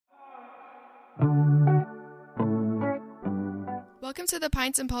Welcome to the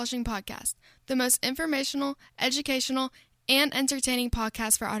Pints and Polishing Podcast, the most informational, educational, and entertaining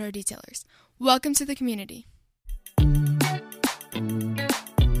podcast for auto detailers. Welcome to the community.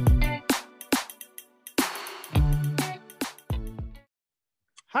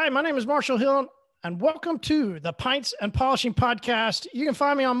 Hi, my name is Marshall Hill, and welcome to the Pints and Polishing Podcast. You can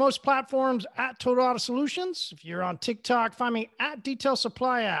find me on most platforms at Total Auto Solutions. If you're on TikTok, find me at Detail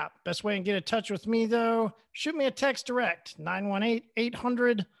Supply App. Best way to get in touch with me, though, shoot me a text direct,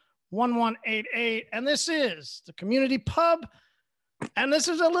 918-800-1188. And this is the Community Pub, and this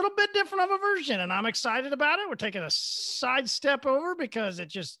is a little bit different of a version, and I'm excited about it. We're taking a side step over because it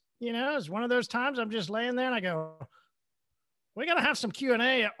just, it's one of those times I'm just laying there and I go, we got to have some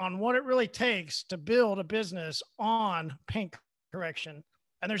Q&A on what it really takes to build a business on paint correction.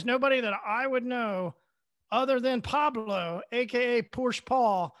 And there's nobody that I would know other than Pablo, AKA Porsche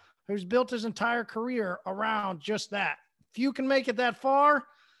Paul, who's built his entire career around just that. Few can make it that far.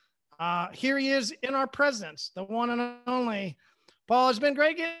 Here he is in our presence, the one and only. Paul, it's been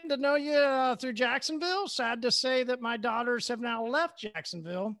great getting to know you through Jacksonville. Sad to say that my daughters have now left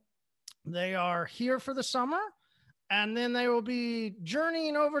Jacksonville. They are here for the summer. And then they will be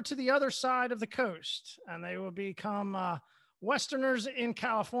journeying over to the other side of the coast, and they will become Westerners in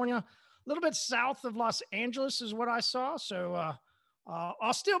California, a little bit south of Los Angeles is what I saw. So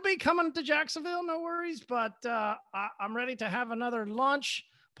I'll still be coming to Jacksonville, no worries, but I'm ready to have another lunch.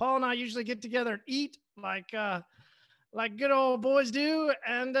 Paul and I usually get together and eat like good old boys do,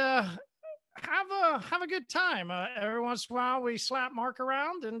 and have a good time. Every once in a while we slap Mark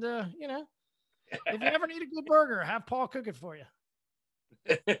around, and if you ever need a good burger, have Paul cook it for you.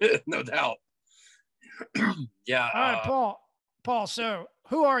 No doubt. Yeah. All right, Paul. So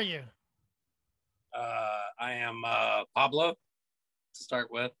who are you? I am Pablo to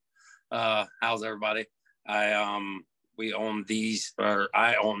start with. How's everybody? I own these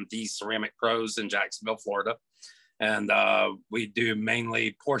Ceramic Pros in Jacksonville, Florida. And we do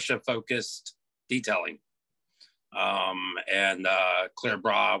mainly Porsche focused detailing. And clear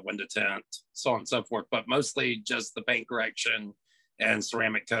bra, window tint, so on and so forth, but mostly just the paint correction and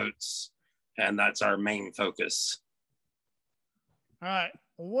ceramic coats, and that's our main focus. All right.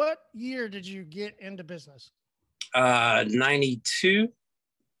 What year did you get into business? 92.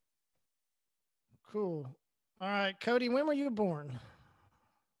 Cool. All right, Cody, when were you born?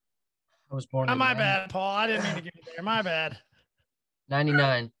 I was born. My bad, Paul. I didn't mean to get you there. My bad.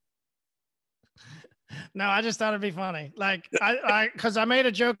 99. No, I just thought it'd be funny. Like because I made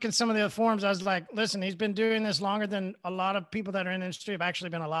a joke in some of the forums. I was like, listen, he's been doing this longer than a lot of people that are in the industry have actually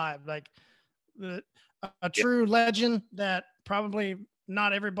been alive. Like a true legend that probably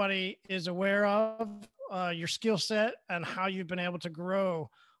not everybody is aware of, your skill set and how you've been able to grow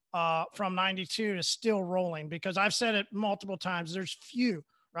from 92 to still rolling, because I've said it multiple times. There's few,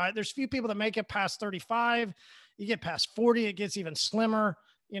 right? There's few people that make it past 35. You get past 40, it gets even slimmer.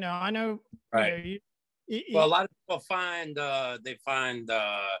 I know, right. Well, a lot of people find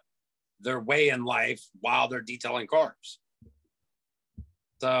their way in life while they're detailing cars.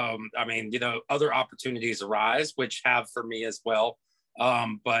 So, I mean, other opportunities arise, which have for me as well.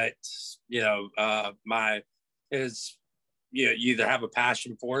 But you either have a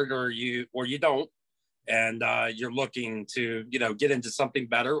passion for it or you don't, and you're looking to get into something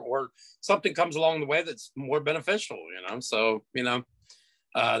better, or something comes along the way that's more beneficial. So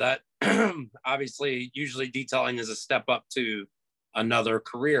that obviously usually detailing is a step up to another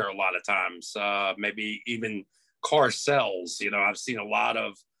career a lot of times, maybe even car sales. I've seen a lot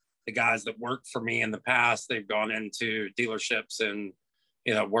of the guys that worked for me in the past, they've gone into dealerships and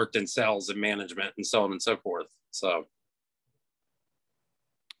worked in sales and management and so on and so forth. So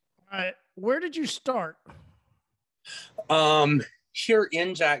all right, where did you start? Here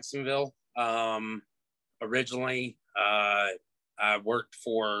in Jacksonville. Originally I worked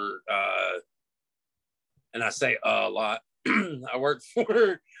for, and I say a lot, I worked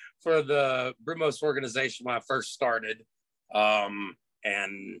for the Brumos organization when I first started, and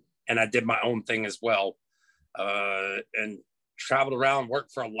I did my own thing as well, and traveled around,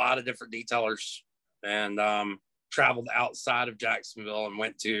 worked for a lot of different detailers, and traveled outside of Jacksonville and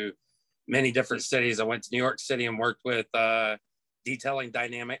went to many different cities. I went to New York City and worked with Detailing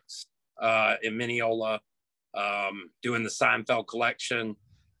Dynamics in Mineola, doing the Seinfeld collection,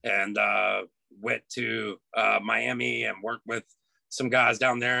 and went to Miami and worked with some guys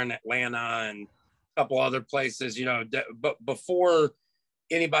down there in Atlanta and a couple other places, but before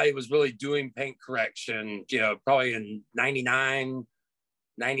anybody was really doing paint correction, probably in 99,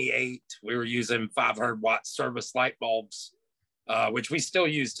 98, we were using 500 watt service light bulbs, which we still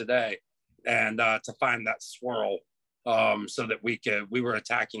use today. and to find that swirl, so that we were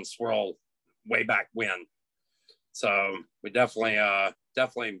attacking swirl way back when. So we definitely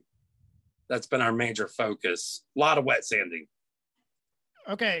that's been our major focus. A lot of wet sanding.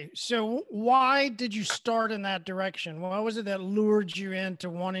 Okay, so why did you start in that direction? What was it that lured you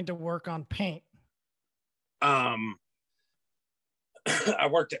into wanting to work on paint? I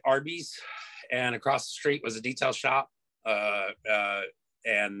worked at Arby's, and across the street was a detail shop,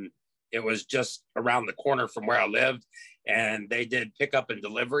 and it was just around the corner from where I lived, and they did pickup and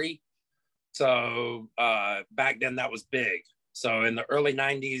delivery. So back then that was big. So in the early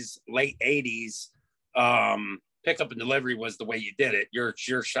 90s, late 80s, pickup and delivery was the way you did it. Your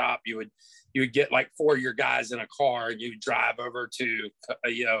shop, you would get like 4 of your guys in a car, and you drive over to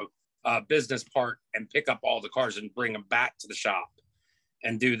Business Park and pick up all the cars and bring them back to the shop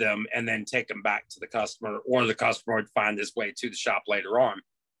and do them, and then take them back to the customer, or the customer would find his way to the shop later on.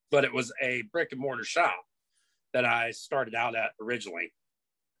 But it was a brick and mortar shop that I started out at originally.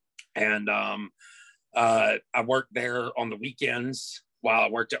 And I worked there on the weekends while I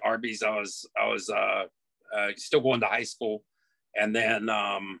worked at Arby's. I was still going to high school, and then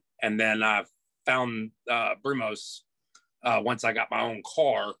I found Brumos once I got my own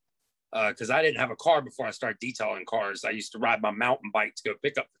car, because I didn't have a car before I started detailing cars. I used to ride my mountain bike to go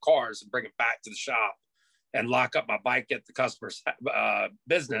pick up the cars and bring it back to the shop, and lock up my bike at the customer's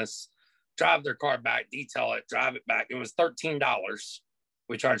business, drive their car back, detail it, drive it back. It was $13.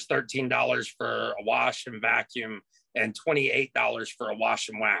 We charged $13 for a wash and vacuum, and $28 for a wash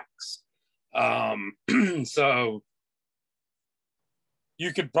and wax. So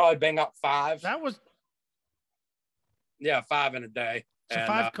you could probably bang up 5. That was 5 in a day. So and,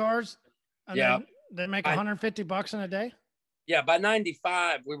 5 cars. And yeah, they make $150 in a day. Yeah, by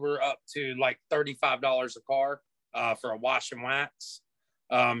 95 we were up to like $35 a car for a wash and wax.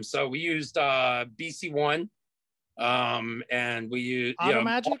 So we used BC1. And we used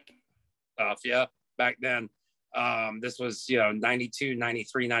Automagic stuff. Yeah, back then. This was 92,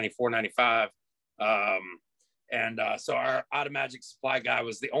 93, 94, 95. So our Automagic supply guy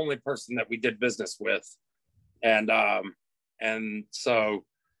was the only person that we did business with, and so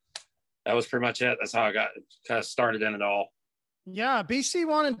that was pretty much it. That's how I got kind of started in it all. Yeah,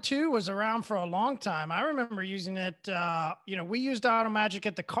 BC1 and 2 was around for a long time. I remember using it. We used Automagic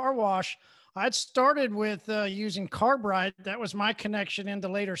at the car wash. I'd started with using Carbrite. That was my connection into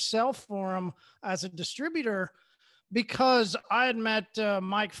later Cellform as a distributor, because I had met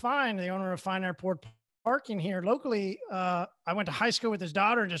Mike Fine, the owner of Fine Airport Parking here locally. I went to high school with his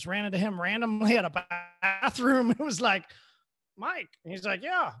daughter and just ran into him randomly at a bathroom. It was like, Mike. And he's like,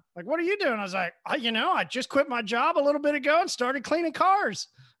 yeah. Like, what are you doing? I was like, I just quit my job a little bit ago and started cleaning cars.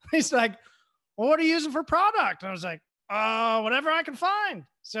 He's like, well, what are you using for product? And I was like, whatever I can find.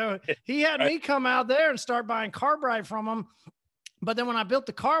 So he had me come out there and start buying Carbrite from him. But then when I built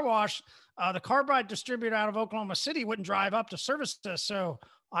the car wash, the Carbrite distributor out of Oklahoma City wouldn't drive up to service us. So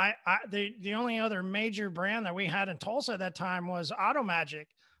the only other major brand that we had in Tulsa at that time was Automagic.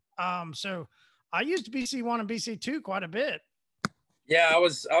 So I used BC1 and BC2 quite a bit. Yeah, I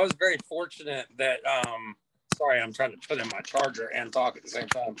was very fortunate that sorry, I'm trying to put in my charger and talk at the same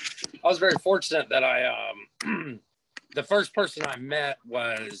time. I was very fortunate that I the first person I met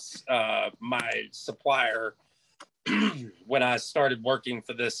was my supplier when I started working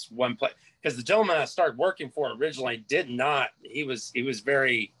for this one place, because the gentleman I started working for originally he was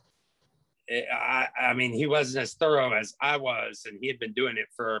very, I mean, he wasn't as thorough as I was, and he had been doing it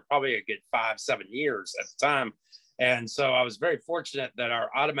for probably a good 5-7 years at the time. And so I was very fortunate that our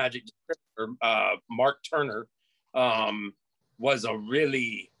Automagic distributor, Mark Turner, was a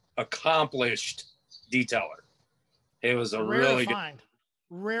really accomplished detailer. It was a really good,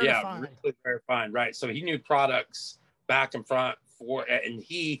 really very fine, right? So he knew products back and front and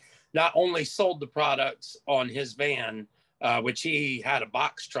he not only sold the products on his van, which he had a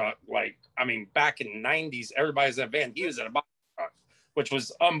box truck. Like, I mean, back in the 90s, everybody's in a van. He was in a box truck, which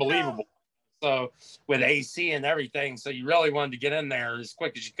was unbelievable. So with AC and everything, so you really wanted to get in there as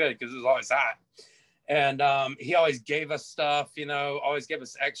quick as you could because it was always hot. And he always gave us stuff, always gave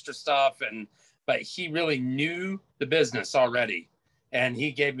us extra stuff. But he really knew the business already. And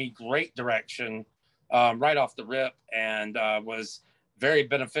he gave me great direction right off the rip, and was very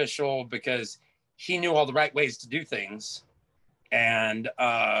beneficial because he knew all the right ways to do things. And,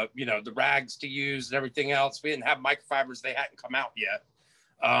 the rags to use and everything else. We didn't have microfibers. They hadn't come out yet.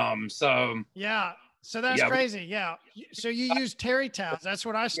 So that's crazy. Yeah. So you use terry towels. That's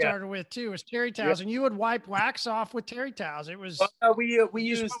what I started with too, was terry towels. And you would wipe wax off with terry towels. It was, we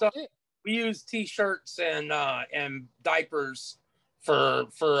used t-shirts and diapers for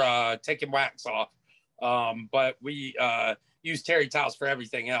taking wax off. But we use terry towels for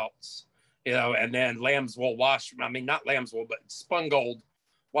everything else, you know, and then lamb's wool not lamb's wool, but spun gold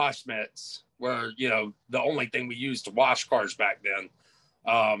wash mitts were, you know, the only thing we used to wash cars back then.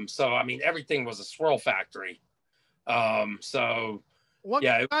 So, I mean, everything was a swirl factory. What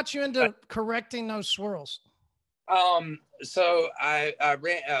got you into correcting those swirls? So I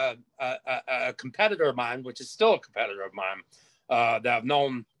ran a competitor of mine, which is still a competitor of mine, that I've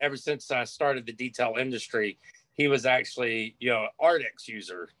known ever since I started the detail industry. He was actually, you know, Ardex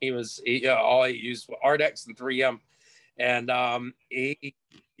user. All he used was Ardex and 3M. And he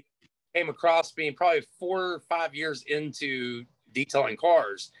came across me probably 4 or 5 years into detailing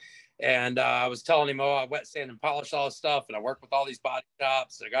cars. And I was telling him, I wet sand and polish all this stuff. And I work with all these body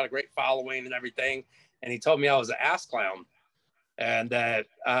shops. I got a great following and everything. And he told me I was an ass clown and that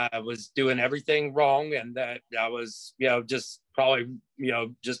I was doing everything wrong. And that I was, you know, just probably, you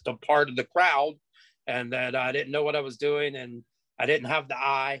know, just a part of the crowd, and that I didn't know what I was doing. And I didn't have the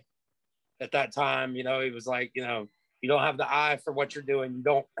eye at that time. You know, he was like, you know, you don't have the eye for what you're doing. You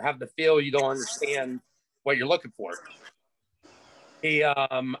don't have the feel. You don't understand what you're looking for.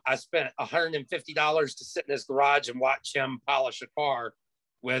 I spent $150 to sit in his garage and watch him polish a car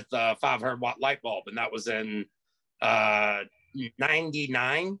with a 500-watt light bulb. And that was in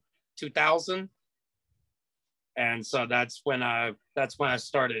 99, 2000. And so that's when I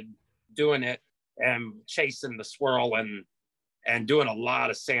started doing it and chasing the swirl and doing a lot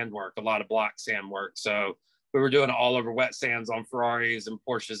of sand work, a lot of block sand work. So we were doing all over wet sands on Ferraris and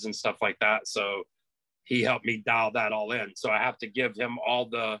Porsches and stuff like that. So he helped me dial that all in. So I have to give him all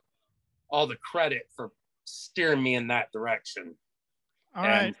the credit for steering me in that direction. All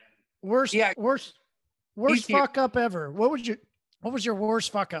right. Worst fuck up ever. What was your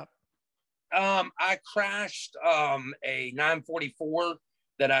worst fuck up? I crashed a 944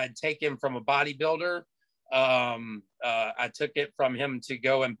 that I had taken from a bodybuilder. I took it from him to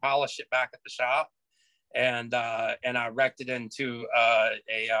go and polish it back at the shop, and I wrecked it into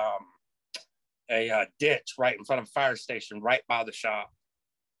a ditch right in front of a fire station right by the shop.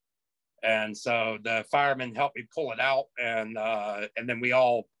 And so the firemen helped me pull it out, and then we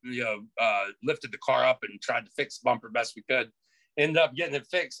all, you know, lifted the car up and tried to fix the bumper best we could. Ended up getting it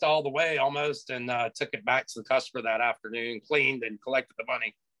fixed all the way almost, and took it back to the customer that afternoon, cleaned and collected the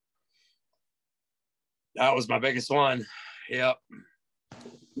money. That was my biggest one. Yep.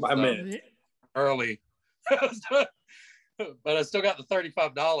 I mean, early, but I still got the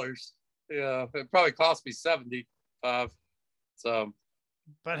 $35. Yeah, it probably cost me $75. So.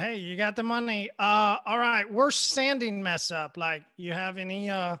 But hey, you got the money. All right. Worst sanding mess up. Like, you have any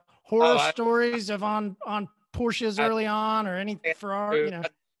horror stories of on Porsches early on, or any Ferrari? You know,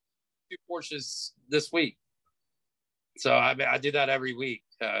 2 Porsches this week. So I do that every week.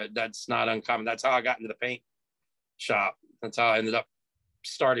 That's not uncommon. That's how I got into the paint shop. That's how I ended up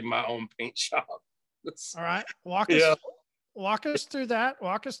starting my own paint shop. All right. Walk us through that.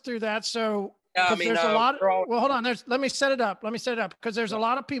 So, yeah, I mean, there's a lot. Well, hold on. Let me set it up because there's a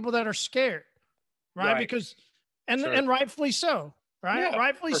lot of people that are scared, right? Because, and rightfully so, right? Yeah,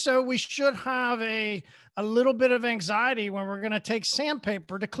 rightfully so. We should have a little bit of anxiety when we're going to take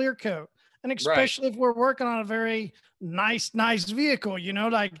sandpaper to clear coat, and especially if we're working on a very nice vehicle. You know,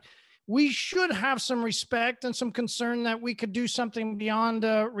 like, we should have some respect and some concern that we could do something beyond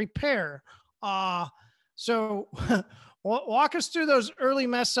repair. So. Walk us through those early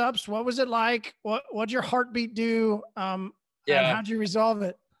mess ups. What was it like? What'd your heartbeat do? And how'd you resolve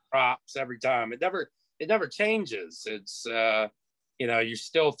it? Props every time. It never changes. It's, you know, you're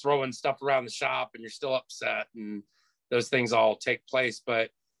still throwing stuff around the shop and you're still upset, and those things all take place. But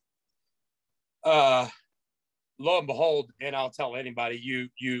lo and behold, and I'll tell anybody,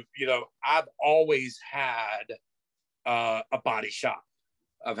 you know, I've always had a body shop.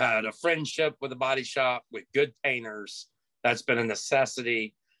 I've had a friendship with a body shop with good painters. That's been a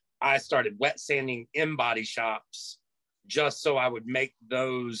necessity. I started wet sanding in body shops just so I would make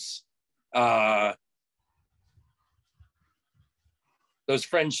those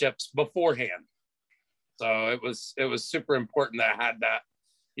friendships beforehand. So it was super important that I had that,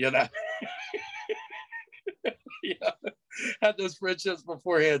 you know, that yeah, had those friendships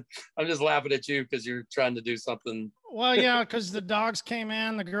beforehand. I'm just laughing at you because you're trying to do something. Well, yeah, because the dogs came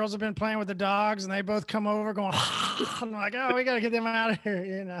in. The girls have been playing with the dogs, and they both come over going, I'm like, oh, we got to get them out of here,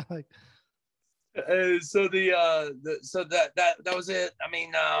 you know, like. So that was it. I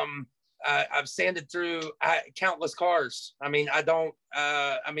mean, I've sanded through countless cars. I mean, how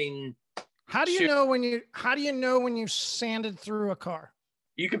do you know when you sanded through a car?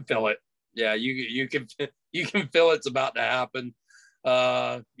 You can feel it. Yeah, you can feel it's about to happen.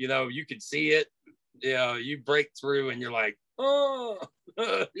 You know, you could see it. You know, you break through and you're like, oh,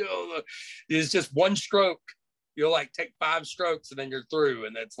 you know, it's just one stroke. You'll like take 5 strokes and then you're through.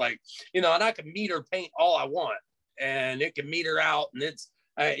 And it's like, you know, and I can meter paint all I want and it can meter out and it's,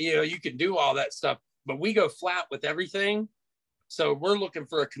 you know, you can do all that stuff, but we go flat with everything. So we're looking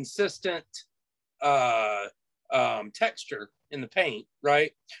for a consistent texture in the paint,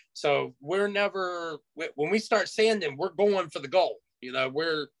 right? So we're never, when we start sanding, we're going for the goal. You know,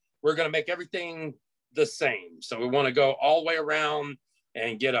 we're going to make everything the same. So we want to go all the way around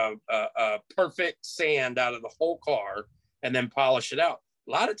and get a perfect sand out of the whole car and then polish it out.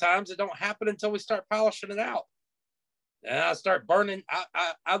 A lot of times it don't happen until we start polishing it out. And I start burning.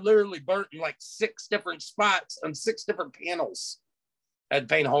 I literally burnt in like 6 different spots on 6 different panels. I had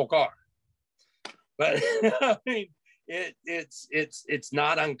to paint a whole car. But I mean, it's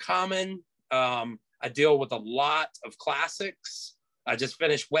not uncommon. I deal with a lot of classics. I just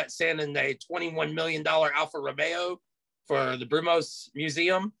finished wet sanding a $21 million Alfa Romeo for the Brumos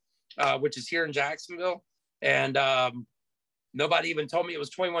Museum, which is here in Jacksonville. And nobody even told me it was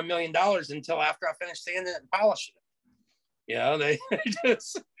 $21 million until after I finished sanding it and polishing it. You know, they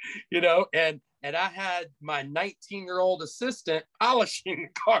just, you know, and I had my 19-year-old assistant polishing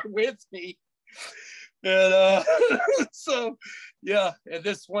the car with me. And so, yeah, and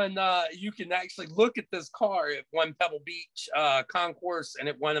this one, you can actually look at this car. It won Pebble Beach concourse and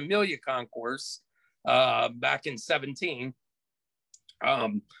it won Amelia concourse back in 17.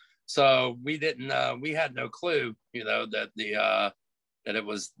 So we didn't, we had no clue, you know, that that it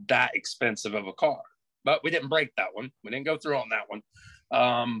was that expensive of a car, but we didn't break that one. We didn't go through on that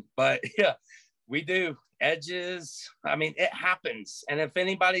one. But yeah, we do edges. I mean, it happens. And if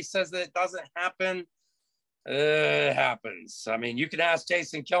anybody says that it doesn't happen, it happens. I mean, you can ask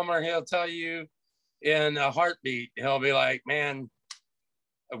Jason Kilmer, he'll tell you in a heartbeat. He'll be like, man,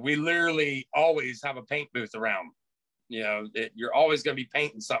 we literally always have a paint booth around. You know, you're always going to be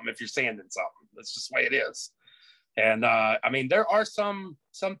painting something if you're sanding something. That's just the way it is. And I mean, there are some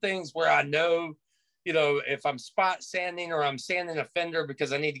things where I know, you know, if I'm spot sanding or I'm sanding a fender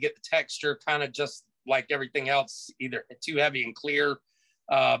because I need to get the texture kind of just like everything else, either too heavy and clear,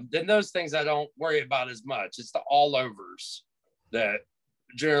 then those things I don't worry about as much. It's the all overs that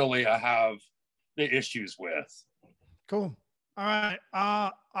generally I have the issues with. Cool. All right.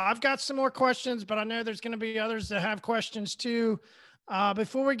 I've got some more questions, but I know there's going to be others that have questions too.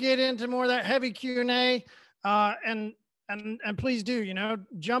 Before we get into more of that heavy Q&A, and please do, you know,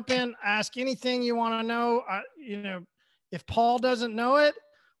 jump in, ask anything you want to know. You know, if Paul doesn't know it,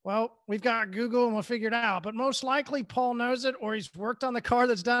 well, we've got Google and we'll figure it out, but most likely Paul knows it, or he's worked on the car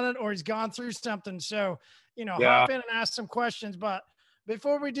that's done it, or he's gone through something. So, you know, hop in and ask some questions. But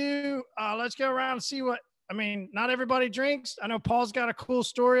before we do, let's go around and see what, I mean, not everybody drinks. I know Paul's got a cool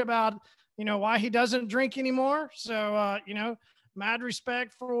story about, you know, why he doesn't drink anymore. So, you know, mad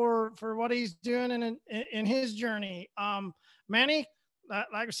respect for what he's doing in his journey. Manny,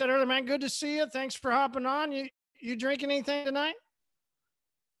 like I said earlier, man, good to see you. Thanks for hopping on. You drinking anything tonight?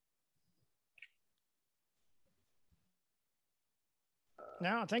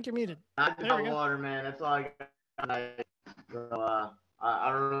 No, I think you're muted. I just got water, man. That's all I got. So,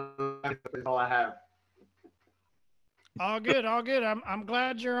 I don't know. That's all I have. All good, all good. I'm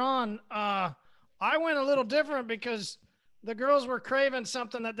glad you're on. I went a little different because the girls were craving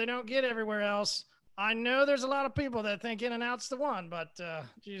something that they don't get everywhere else. I know there's a lot of people that think In-N-Out's the one, but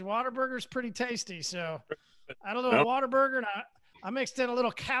geez, Whataburger's pretty tasty. So I had a little Whataburger, and I mixed in a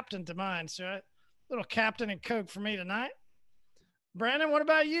little Captain to mine. So a little Captain and Coke for me tonight. Brandon, what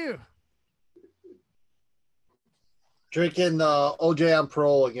about you? Drinking OJ on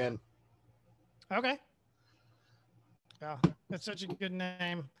Parole again. Okay. Yeah, that's such a good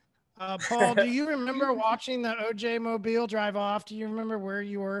name. Paul, do you remember watching the OJ Mobile drive off? Do you remember where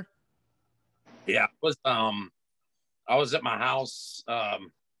you were? Yeah, it was I was at my house,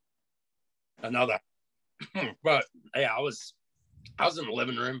 another, but yeah, I was in the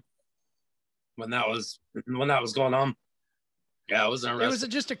living room when that was going on. Yeah, it was interesting. It was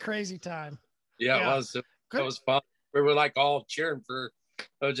just a crazy time. Yeah, it was. It was fun. We were like all cheering for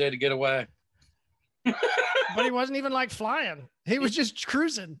OJ to get away. But he wasn't even like flying. He was just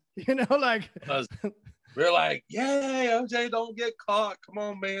cruising, you know, like. We were like, yay, OJ, don't get caught. Come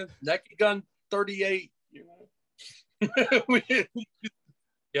on, man. Naked Gun 38. You know?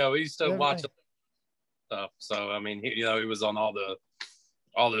 We used to watch stuff. So, I mean, he was on all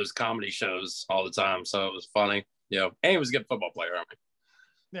those comedy shows all the time. So it was funny. Yeah. And he was a good football player. I mean.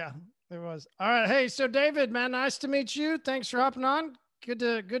 Yeah, it was. All right. Hey, so David, man, nice to meet you. Thanks for hopping on. Good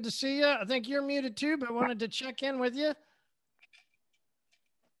to see you. I think you're muted too, but wanted to check in with you.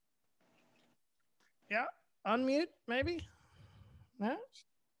 Yeah. Unmute, maybe. Yeah.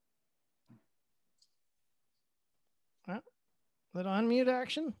 Little unmute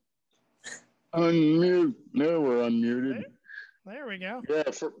action. Unmute. No, we're unmuted. There we go. Yeah,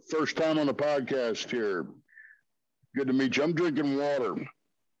 first time on the podcast here. Good to meet you. I'm drinking water.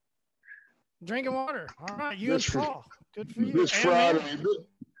 Drinking water. All right. You This and Paul. Good for you. This And Friday, man.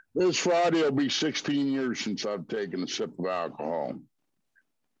 this Friday will be 16 years since I've taken a sip of alcohol.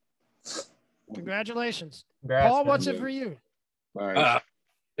 Congratulations. Congrats, Paul, man. what's it for you? Nice.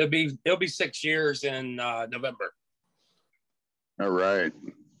 It'll be 6 years in November. All right.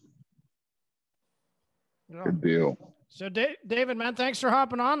 Yeah. Good deal. So David, man, thanks for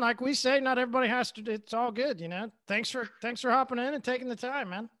hopping on. Like we say, not everybody has to. It's all good, Thanks for hopping in and taking the time,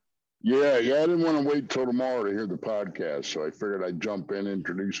 man. Yeah. I didn't want to wait till tomorrow to hear the podcast, so I figured I'd jump in,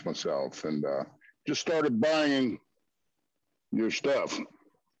 introduce myself, and just started buying your stuff.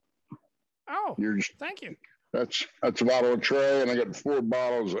 Oh, thank you. That's a bottle of Trey, and I got 4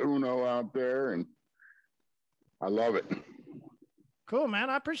 bottles of Uno out there, and I love it. Cool, man.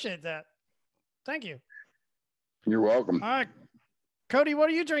 I appreciate that. Thank you. You're welcome. All right, Cody, what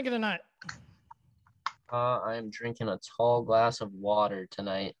are you drinking tonight? I am drinking a tall glass of water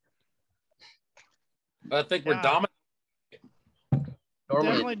tonight. I think we're Yeah. dominant.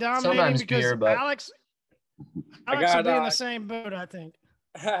 Definitely dominating sometimes because beer, but Alex I will got be in the same boat, I think.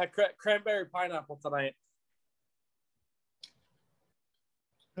 cranberry pineapple tonight.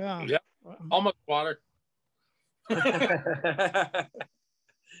 Yeah. Yeah. Almost water.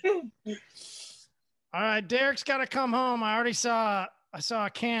 All right, Derek's got to come home. I saw a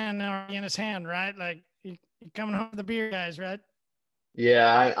can already in his hand, right? Like you coming home with the beer guys, right?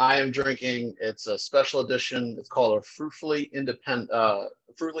 Yeah, I am drinking. It's a special edition. It's called a Fruitfully Independent Double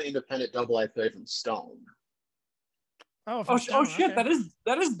IPA from Stone. Oh, Oh Stone, shit! okay.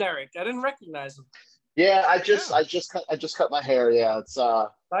 That is Derek. I didn't recognize him. Yeah, I just cut my hair. Yeah, it's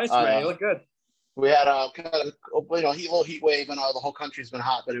Nice, man. You look good. we had a kind of little heat wave, and the whole country's been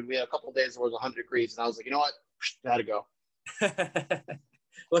hot. But we had a couple of days where it was 100 degrees, and I was like, you know what, gotta go.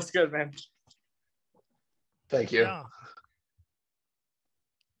 Looks good, man. Thank you. Yeah.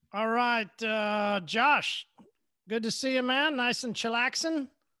 All right, Josh. Good to see you, man. Nice and chillaxing.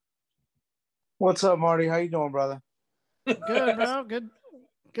 What's up, Marty? How you doing, brother? Good, bro.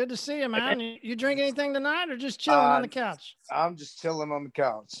 Good to see you, man. You drink anything tonight or just chilling on the couch? I'm just chilling on the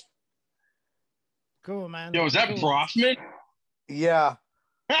couch. Cool, man. Yo, is that cool. Brosman? Yeah.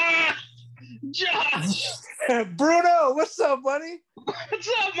 Josh! Bruno, what's up, buddy? What's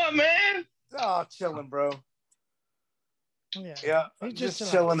up, my man? Oh, chilling, bro. Yeah. Yeah, He's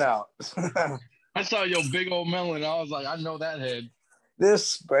just chilling out. I saw your big old melon. I was like, I know that head.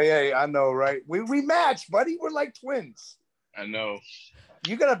 Hey, I know, right? We match, buddy. We're like twins. I know.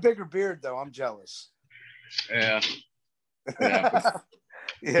 You got a bigger beard, though. I'm jealous. Yeah.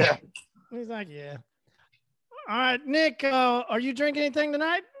 Yeah. He's like, yeah. All right, Nick, are you drinking anything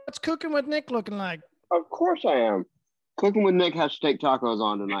tonight? What's cooking with Nick looking like? Of course I am. Cooking with Nick has steak tacos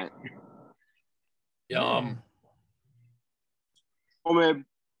on tonight. Yum. Homemade.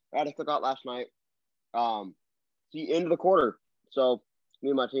 I had to cook out last night. The end of the quarter. So me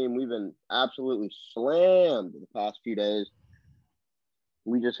and my team, we've been absolutely slammed the past few days.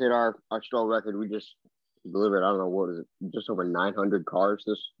 We just hit our store record. We just delivered, I don't know, what is it, just over 900 cars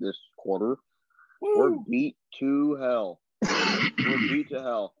this quarter. Woo. We're beat to hell. We're beat to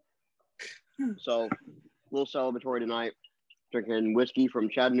hell. So a little celebratory tonight. Drinking whiskey from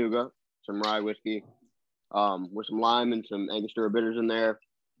Chattanooga, some rye whiskey, with some lime and some Angostura bitters in there.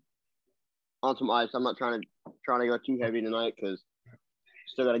 On some ice. I'm not trying to go too heavy tonight because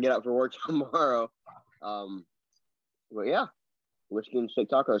still got to get up for work tomorrow. But yeah, whiskey and steak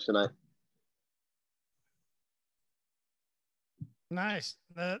tacos tonight. Nice.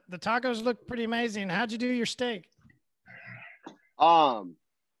 The tacos look pretty amazing. How'd you do your steak?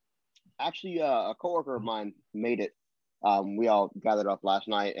 Actually, a coworker of mine made it. We all gathered up last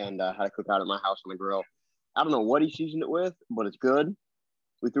night and had a cookout at my house on the grill. I don't know what he seasoned it with, but it's good.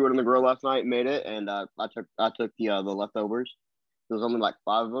 We threw it on the grill last night, made it, and I took the leftovers. There was only like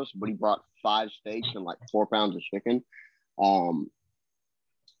 5 of us, but he brought 5 steaks and like 4 pounds of chicken.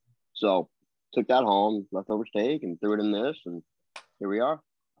 So took that home, leftover steak, and threw it in this, and here we are.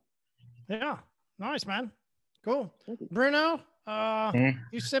 Yeah, nice, man. Cool. Bruno,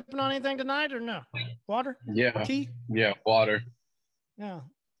 you sipping on anything tonight or no? Water? Yeah. Tea? Yeah, water. Yeah.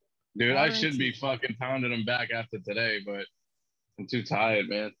 Dude, Water I should be fucking pounding them back after today, but I'm too tired,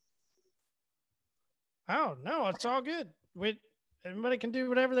 man. Oh, no, it's all good. Everybody can do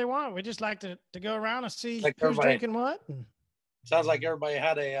whatever they want. We just like to go around and see Like who's everybody. drinking what. Sounds like everybody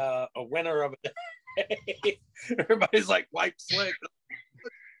had a winner of Everybody's like wipe slick.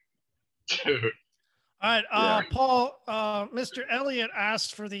 Dude. All right, Yeah. Paul, Mr. Elliott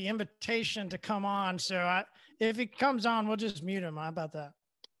asked for the invitation to come on. So if he comes on, we'll just mute him. How about that?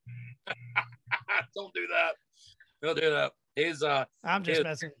 Don't do that. Don't do that. I'm just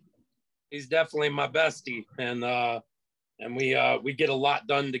messing. He's definitely my bestie, and we get a lot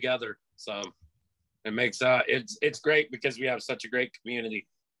done together. So it makes it's great because we have such a great community.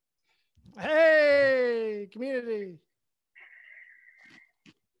 Hey, community.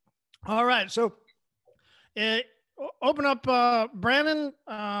 All right, so open up, Brandon,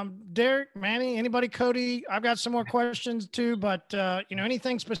 Derek, Manny, anybody, Cody. I've got some more questions too, but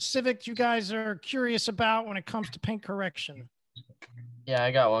anything specific you guys are curious about when it comes to paint correction? Yeah,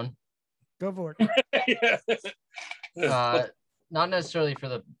 I got one. Go for it. Not necessarily for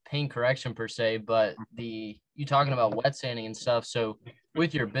the paint correction per se, but you talking about wet sanding and stuff. So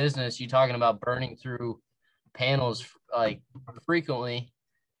with your business, you talking about burning through panels like frequently.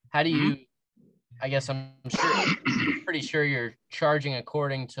 How do you, I guess pretty sure you're charging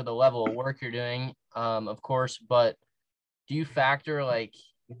according to the level of work you're doing, of course, but do you factor like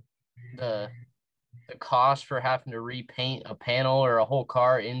the cost for having to repaint a panel or a whole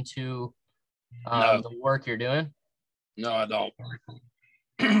car into No. the work you're doing? No, I don't.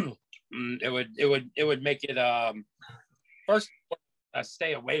 It would make it first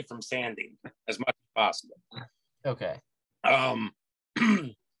stay away from sanding as much as possible. Okay.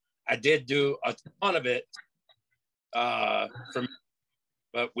 I did do a ton of it for me,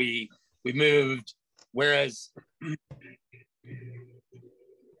 but we moved, whereas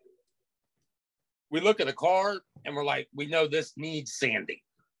we look at a car and we're like, we know this needs sanding.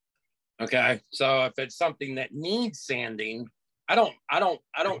 Okay. So if it's something that needs sanding, I don't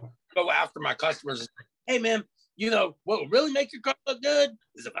go after my customers. Hey man, what will really make your car look good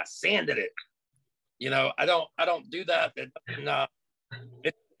is if I sanded it. I don't do that.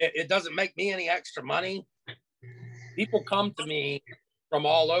 It doesn't make me any extra money. People come to me from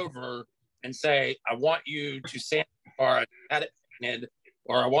all over and say, I want you to sand the car, I had it painted,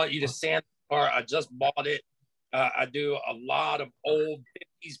 or I want you to sand the car, I just bought it. I do a lot of old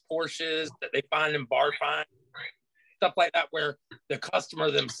 50s Porsches that they find in bar finds, stuff like that, where the customer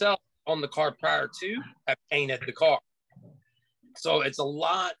themselves on the car prior to have painted the car. So it's a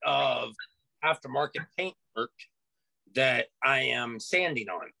lot of aftermarket paint work that I am sanding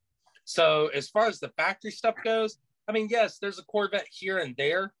on. So as far as the factory stuff goes, I mean, yes, there's a Corvette here and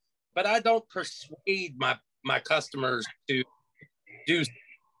there, but I don't persuade my customers to do so.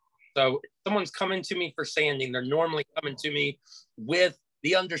 So if someone's coming to me for sanding, they're normally coming to me with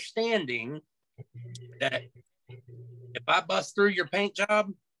the understanding that if I bust through your paint job,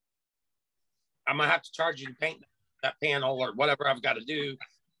 I'm gonna have to charge you to paint that panel or whatever I've got to do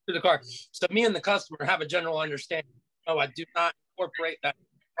to the car. So me and the customer have a general understanding. Oh, I do not incorporate that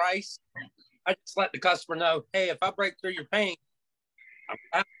price. I just let the customer know, hey, if I break through your paint,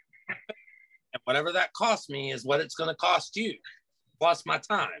 and whatever that costs me is what it's going to cost you, plus my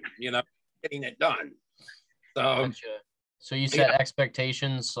time, getting it done. So, Gotcha. So you set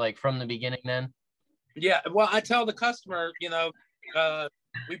expectations like from the beginning then? Yeah. Well, I tell the customer, we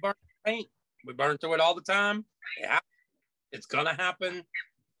burn paint. We burn through it all the time. Yeah, it's going to happen.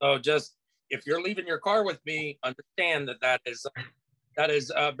 So just, if you're leaving your car with me, understand that is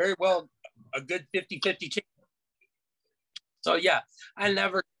very well a good 50-50 chance. So yeah, I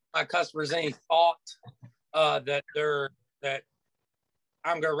never give my customers any thought that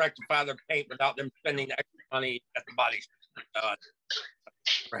I'm going to rectify their paint without them spending extra money at the body shop.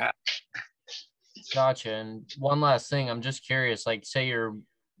 Perhaps. Gotcha. And one last thing, I'm just curious, like say you're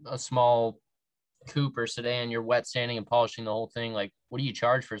a small coupe or sedan, you're wet sanding and polishing the whole thing. Like, what do you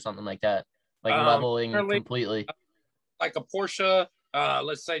charge for something like that? Like leveling completely? Like a Porsche,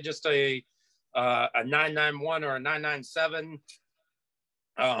 let's say just a 991 or a 997,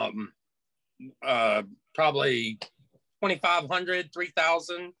 probably 2,500,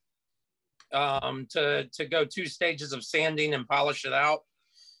 3,000 to go 2 stages of sanding and polish it out.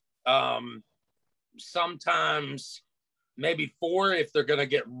 Sometimes maybe 4 if they're going to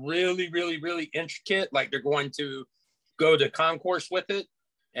get really, really, really intricate, like they're going to go to concourse with it.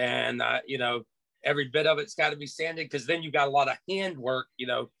 And, every bit of it's got to be sanded, because then you got a lot of hand work,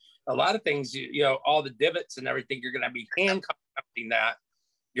 a lot of things, all the divots and everything, you're going to be hand compounding that.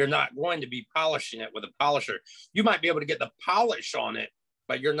 You're not going to be polishing it with a polisher. You might be able to get the polish on it,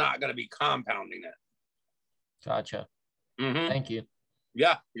 but you're not going to be compounding it. Gotcha. Mm-hmm. Thank you.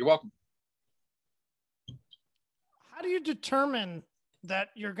 Yeah, you're welcome. How do you determine that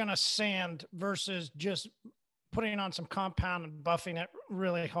you're going to sand versus just putting on some compound and buffing it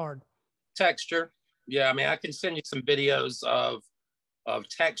really hard? Texture. Yeah, I mean, I can send you some videos of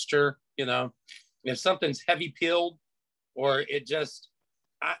texture. You know, if something's heavy peeled, or it just,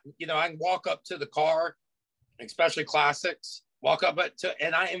 I can walk up to the car, especially classics. Walk up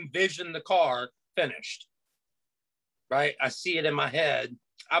and I envision the car finished. Right, I see it in my head.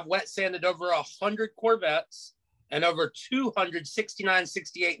 I've wet sanded over 100 Corvettes and over 269,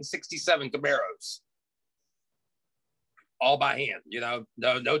 68, and 67 Camaros, all by hand.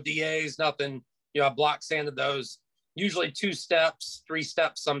 No DAs, nothing. I block sanded those, usually 2 steps, 3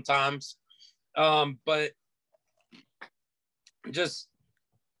 steps sometimes. But just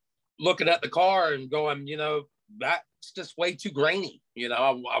looking at the car and going, that's just way too grainy.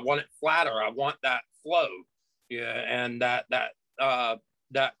 I want it flatter. I want that flow. Yeah, and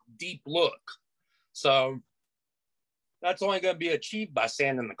that deep look. So that's only going to be achieved by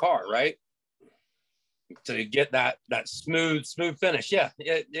sanding the car, right? To get that smooth finish. Yeah,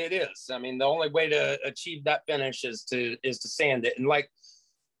 it is. I mean, the only way to achieve that finish is to sand it. And like,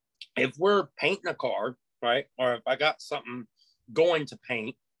 if we're painting a car, right, or if I got something going to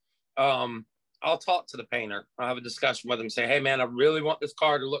paint, I'll talk to the painter. I'll have a discussion with him, say, hey man, I really want this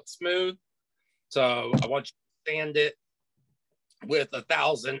car to look smooth, so I want you to sand it with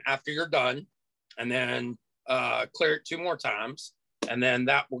 1,000 after you're done, and then clear it 2 more times, and then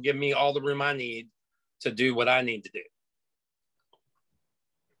that will give me all the room I need to do what I need to do.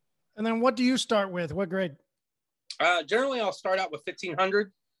 And then what do you start with? What grade? Generally, I'll start out with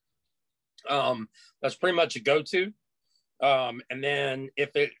 1,500. That's pretty much a go-to. And then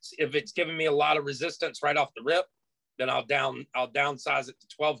if it's giving me a lot of resistance right off the rip, then I'll downsize it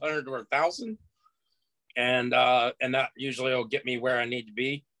to 1,200 or 1,000. And that usually will get me where I need to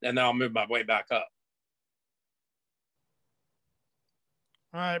be, and then I'll move my way back up.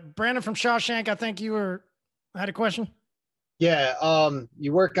 All right, Brandon from Shawshank, I think you had a question. Yeah,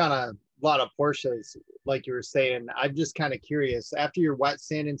 you work on a lot of Porsches, like you were saying. I'm just kind of curious. After you're wet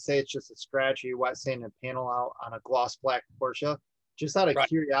sanding, say it's just a scratch, or you wet sanding a panel out on a gloss black Porsche, just out of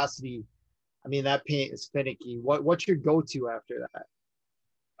curiosity, I mean, that paint is finicky. What's your go-to after that?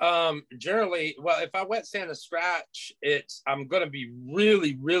 Generally, well, if I wet sand a scratch, I'm going to be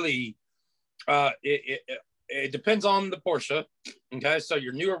really, really, it depends on the Porsche. Okay. So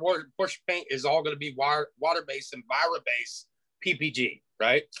your newer Porsche paint is all going to be water-based and Vira-based PPG,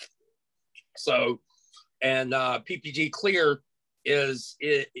 right? So, and PPG clear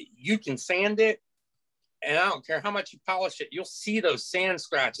you can sand it, and I don't care how much you polish it, you'll see those sand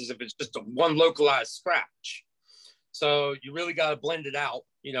scratches if it's just a one localized scratch. So you really got to blend it out,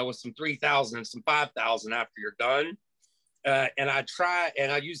 with some 3,000 and some 5,000 after you're done. And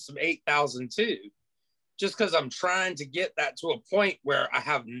I use some 8,000 too, just because I'm trying to get that to a point where I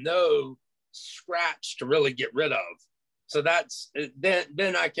have no scratch to really get rid of. So that's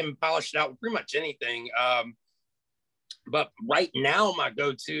then I can polish it out with pretty much anything. But right now my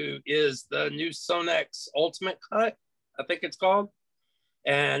go-to is the new Sonex Ultimate Cut, I think it's called.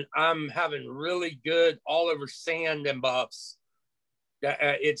 And I'm having really good all over sand and buffs.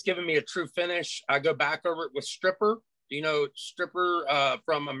 It's giving me a true finish. I go back over it with Stripper. Do you know Stripper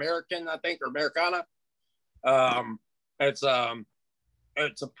from American, I think, or Americana? It's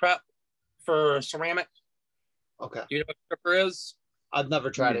a prep for ceramic. Okay. Do you know what Stripper is? I've never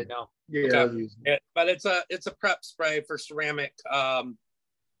tried it. No. Yeah. Okay. But it's a prep spray for ceramic.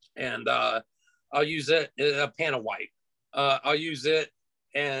 And I'll use it in a panel wipe. I'll use it,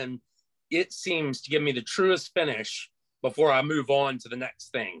 and it seems to give me the truest finish before I move on to the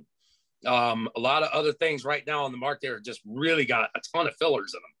next thing. A lot of other things right now on the market are just really got a ton of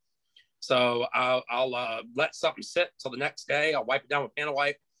fillers in them. So I'll let something sit till the next day. I'll wipe it down with panel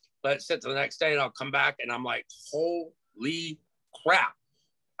wipe, let it sit till the next day, and I'll come back and I'm like, holy crap,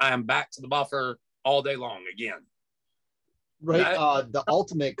 I am back to the buffer all day long again. Right. The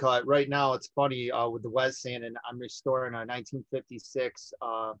Ultimate Cut right now, it's funny with the wet sand, and I'm restoring a 1956.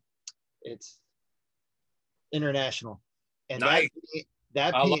 It's International, and nice.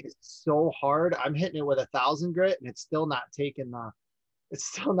 that paint is so hard. I'm hitting it with 1,000 grit, and it's still not taking the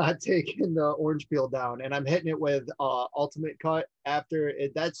orange peel down. And I'm hitting it with Ultimate Cut after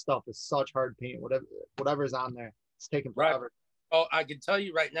it. That stuff is such hard paint. Whatever's on there, it's taking forever. Right. Oh, I can tell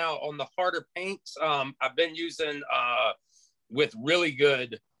you right now on the harder paints, I've been using with really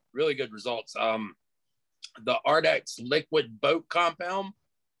good results. The Ardex Liquid Boat Compound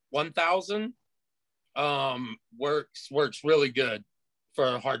 1000 works really good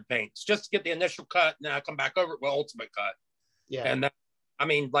for hard paints, just to get the initial cut, and then I come back over it with Ultimate Cut. Yeah. And that, I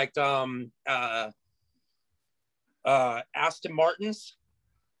mean, like Aston Martins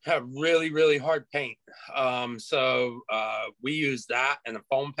have really hard paint. So we use that and a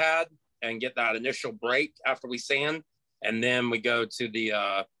foam pad, and get that initial break after we sand, and then we go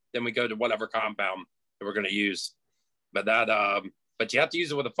to whatever compound that we're going to use. But but you have to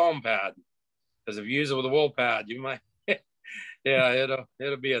use it with a foam pad, because if you use it with a wool pad, you might, it'll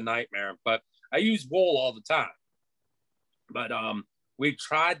be a nightmare. But I use wool all the time. But we've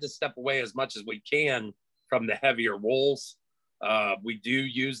tried to step away as much as we can from the heavier wools. We do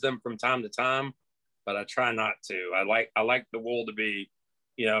use them from time to time, but I try not to. I like the wool to be,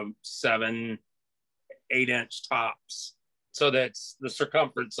 7-8 inch tops, so that's the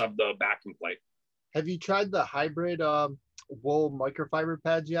circumference of the backing plate. Have you tried the hybrid wool microfiber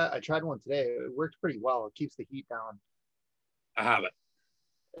pads yet? I tried one today. It worked pretty well. It keeps the heat down. I haven't.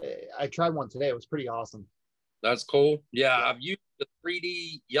 I tried one today. It was pretty awesome. That's cool. Yeah, I've used the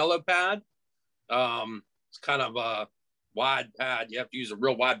 3D yellow pad. It's kind of a wide pad. You have to use a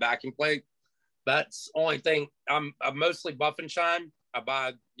real wide backing plate. That's the only thing. I'm mostly Buff and Shine. I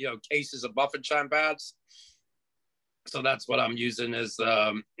buy, cases of Buff and Shine pads. So that's what I'm using is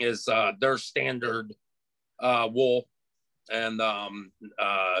their standard wool, and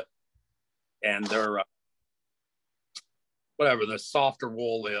their whatever the softer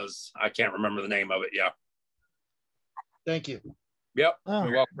wool is. I can't remember the name of it. Yeah. Thank you. Yep. Oh.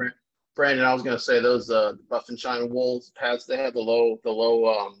 You're welcome. Brandon, I was gonna say those Buff and Shine wool pads. They have the low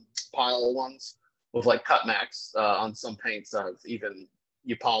pile ones with like cut max on some paints. Even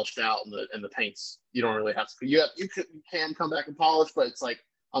you polished out and the paints you don't really have to. You can come back and polish, but it's like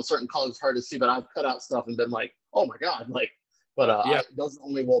on certain colors it's hard to see. But I've cut out stuff and been like, oh my god, like. But those are the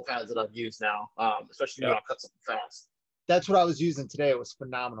only wool pads that I've used now, especially when I cut something fast. That's what I was using today. It was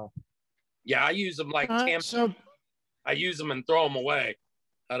phenomenal. Yeah, I use them like I use them and throw them away.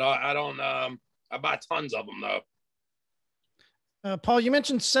 I don't. I buy tons of them though. Paul, you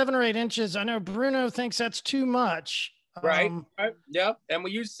mentioned 7 or 8 inches. I know Bruno thinks that's too much. Right. Yep. And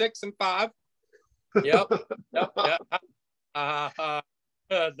we use 6 and 5. Yep. Yep.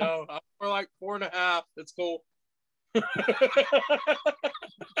 No, we're like 4.5. It's cool. You're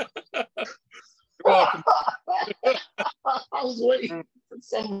welcome. I was waiting for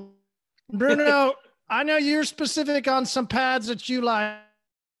some. Bruno, I know you're specific on some pads that you like.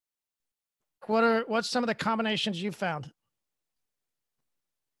 What's some of the combinations you found?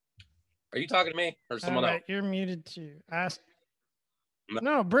 Are you talking to me or someone else? You're muted too.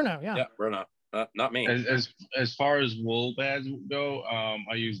 No, Bruno. Yeah. Yeah, Bruno. Not me. As far as wool pads go,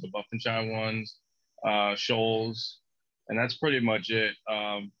 I use the Buff and Shine ones, Shoals, and that's pretty much it.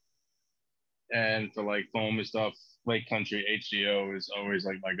 And for like foam and stuff, Lake Country HGO is always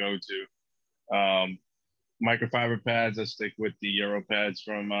like my go-to. Microfiber pads, I stick with the Euro pads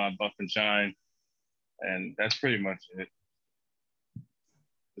from Buff and Shine, and that's pretty much it.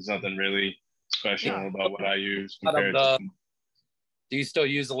 There's nothing really special about what I use compared to. Do you still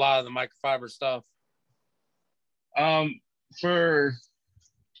use a lot of the microfiber stuff? For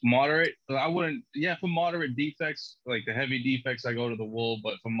moderate, I wouldn't. Yeah, for moderate defects, like the heavy defects, I go to the wool.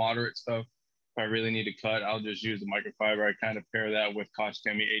 But for moderate stuff, if I really need to cut, I'll just use the microfiber. I kind of pair that with Koch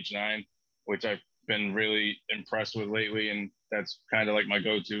Chemie H9, which I've been really impressed with lately, and that's kind of like my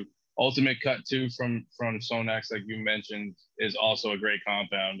go-to. Ultimate Cut 2 from Sonax, like you mentioned, is also a great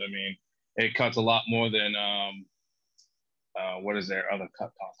compound. I mean, it cuts a lot more than what is their other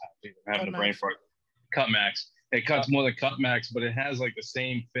cut compound? I'm having a brain fart. Cut Max. It cuts more than Cut Max, but it has like the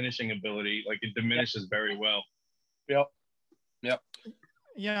same finishing ability. Like it diminishes very well. Yep.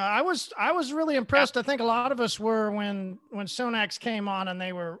 Yeah, I was really impressed. I think a lot of us were when Sonax came on and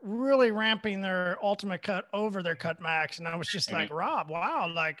they were really ramping their Ultimate Cut over their Cut Max, and I was just like, Rob,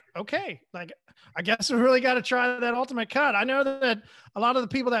 wow, like okay, like I guess we really got to try that Ultimate Cut. I know that a lot of the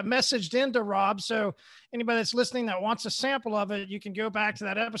people that messaged into Rob, so anybody that's listening that wants a sample of it, you can go back to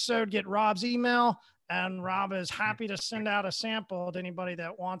that episode, get Rob's email, and Rob is happy to send out a sample to anybody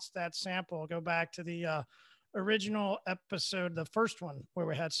that wants that sample. Go back to the original episode, the first one where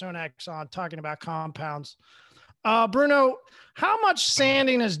we had Sonax on talking about compounds. Bruno, how much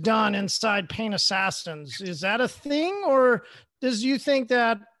sanding is done inside Paint Assassins? Is that a thing, or does you think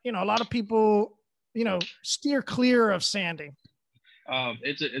that, a lot of people, steer clear of sanding?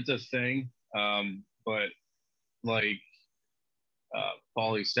 It's a thing. But like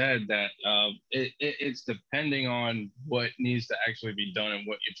Paulie said, that it's depending on what needs to actually be done and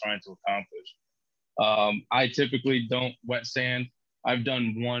what you're trying to accomplish. I typically don't wet sand. I've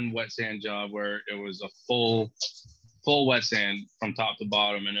done one wet sand job where it was a full wet sand from top to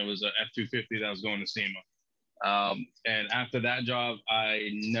bottom, and it was a F250 that was going to SEMA. And after that job, I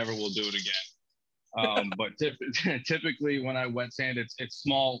never will do it again. But typically when I wet sand, it's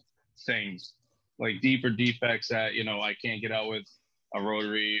small things like deeper defects that, I can't get out with a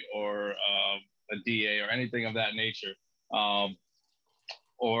rotary or a DA or anything of that nature.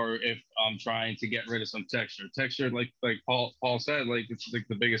 Or if I'm trying to get rid of some texture. Texture, like Paul said, like it's like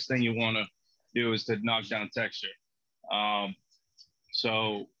the biggest thing you want to do is to knock down texture.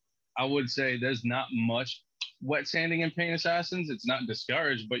 So I would say there's not much wet sanding in Paint Assassins. It's not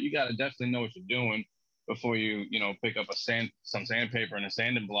discouraged, but you got to definitely know what you're doing before you pick up some sandpaper and a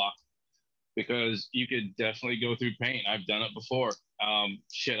sanding block, because you could definitely go through paint. I've done it before.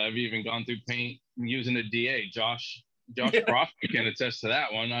 I've even gone through paint using a DA. Josh Crawford can attest to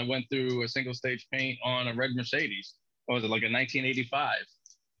that one. I went through a single stage paint on a red Mercedes. What was it, like a 1985?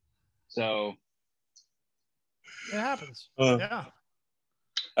 So it happens. Yeah.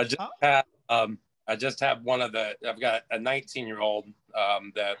 I just have one of I've got a 19-year-old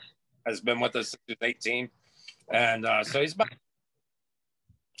that has been with us since he was 18. And so he's about,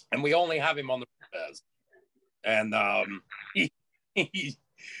 and we only have him on the Fez. And I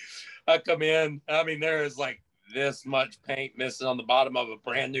come in, I mean, there is like this much paint missing on the bottom of a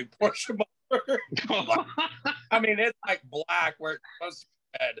brand new Porsche motor. I mean, it's like black where it's supposed to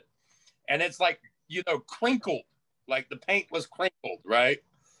be red. And it's like, crinkled, like the paint was crinkled, right?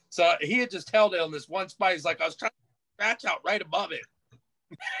 So he had just held it on this one spot. He's like, I was trying to scratch out right above it.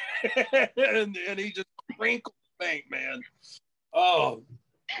 and he just crinkled the paint, man. Oh,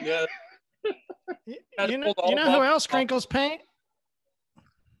 yeah. You know who else crinkles paint?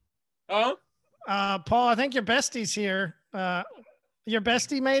 Huh? Paul, I think your bestie's here. Your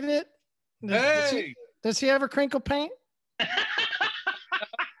bestie made it. Does he ever crinkle paint?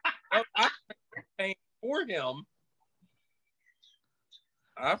 Well, I paint for him.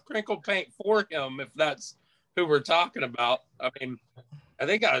 I've crinkled paint for him, if that's who we're talking about. I mean, I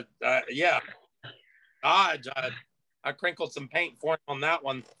think I crinkled some paint for him on that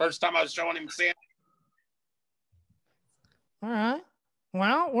one. First time I was showing him sand. All right.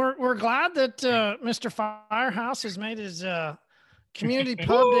 Well, we're glad that Mr. Firehouse has made his community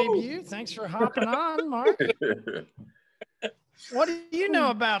pub debut. Thanks for hopping on, Mark. What do you know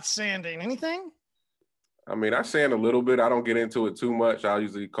about sanding? Anything? I mean, I sand a little bit. I don't get into it too much. I'll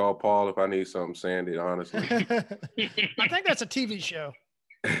usually call Paul if I need something sanded, honestly. I think that's a TV show.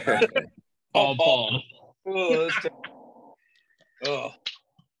 Paul. Oh.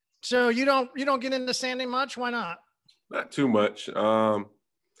 So you don't get into sanding much? Why not? Not too much. I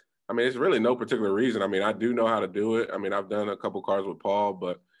mean, it's really no particular reason. I mean, I do know how to do it. I mean, I've done a couple cars with Paul,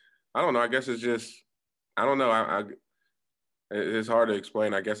 but I don't know. I guess it's just, I don't know. It's hard to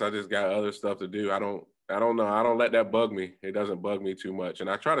explain. I guess I just got other stuff to do. I don't know. I don't let that bug me. It doesn't bug me too much. And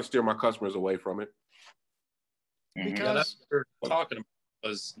I try to steer my customers away from it. Because that's what we're talking about,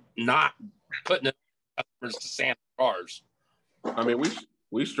 was not putting it in customers to sand cars. I mean,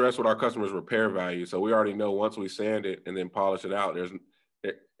 we stress with our customers repair value. So we already know once we sand it and then polish it out,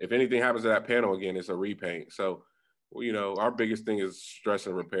 if anything happens to that panel again, it's a repaint. So, our biggest thing is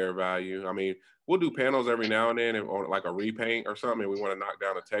stressing repair value. I mean, we'll do panels every now and then on like a repaint or something, and we want to knock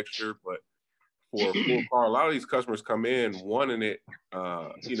down a texture. But for a full car, a lot of these customers come in wanting it,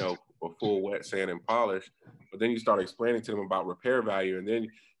 a full wet sand and polish. But then you start explaining to them about repair value, and then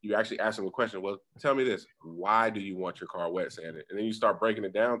you actually ask them a question. Well, tell me this: why do you want your car wet sanded? And then you start breaking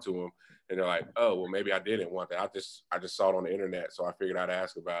it down to them, and they're like, "Oh, well, maybe I didn't want that. I just saw it on the internet, so I figured I'd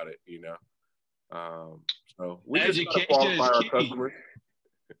ask about it." So we just try to qualify our customers.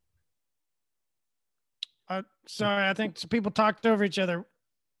 Sorry, I think people talked over each other.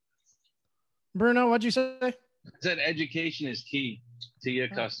 Bruno, what'd you say? I said education is key to your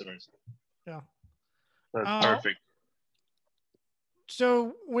customers. Yeah. That's perfect.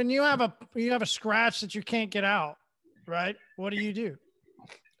 So when you have a scratch that you can't get out, right? What do you do?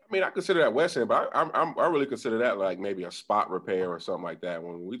 I mean, I consider that wet sand, but I really consider that like maybe a spot repair or something like that.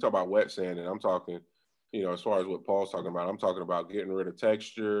 When we talk about wet sanding, I'm talking, as far as what Paul's talking about, I'm talking about getting rid of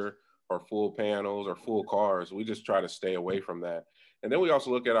texture or full panels or full cars. We just try to stay away from that. And then we also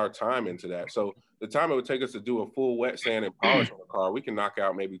look at our time into that. So the time it would take us to do a full wet sand and polish on a car, we can knock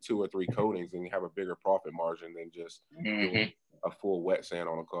out maybe 2 or 3 coatings and have a bigger profit margin than just doing a full wet sand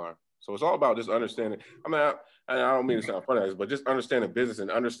on a car. So it's all about just understanding. I mean, I don't mean to sound funny, but just understanding business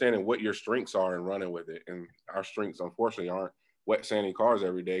and understanding what your strengths are and running with it. And our strengths, unfortunately, aren't wet sanding cars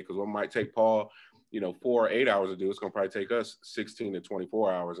every day, because what might take Paul, 4 or 8 hours to do, it's going to probably take us 16 to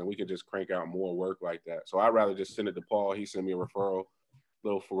 24 hours, and we can just crank out more work like that. So I'd rather just send it to Paul. He send me a little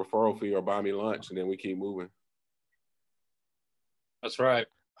referral fee or buy me lunch, and then we keep moving. That's right.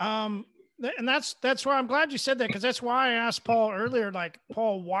 And that's why I'm glad you said that, because that's why I asked Paul earlier, like,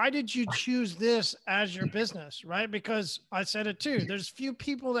 Paul, why did you choose this as your business, right? Because I said it too. There's few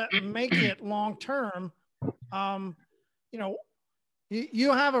people that make it long term.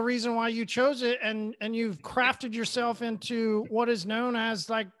 you have a reason why you chose it, and you've crafted yourself into what is known as,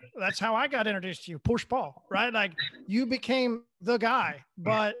 like, that's how I got introduced to you, Push Paul, right? Like, you became the guy,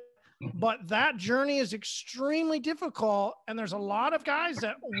 but that journey is extremely difficult, and there's a lot of guys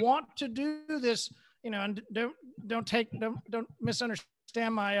that want to do this, and don't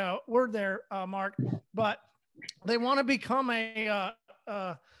misunderstand my word there, Mark, but they want to become a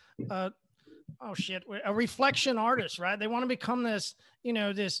reflection artist, right? They want to become this,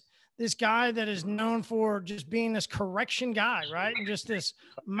 this guy that is known for just being this correction guy, right? And just this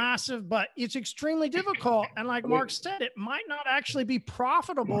massive, but it's extremely difficult. And like Mark said, it might not actually be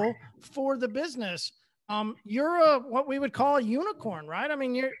profitable for the business. You're what we would call a unicorn, right? I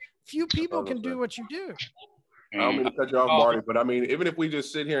mean, few people can do what you do. I don't mean to cut you off, Marty, but I mean, even if we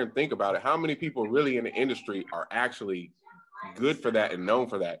just sit here and think about it, how many people really in the industry are actually good for that and known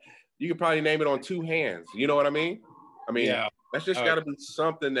for that? You could probably name it on two hands. You know what I mean? Yeah. That's just got to be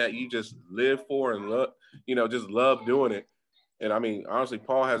something that you just live for and love, just love doing it. And I mean, honestly,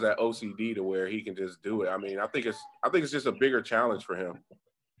 Paul has that OCD to where he can just do it. I mean, I think it's just a bigger challenge for him.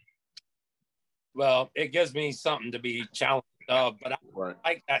 Well, it gives me something to be challenged of, but I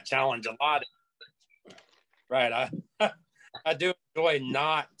like that challenge a lot. Right. I do enjoy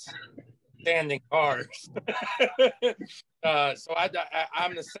not standing cars. So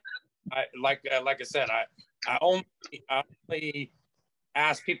I'm the same. Like I said, I only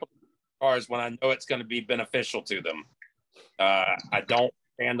ask people cars when I know it's going to be beneficial to them. I don't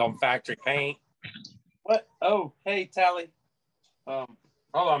stand on factory paint. What? Oh, hey, Tally. Hold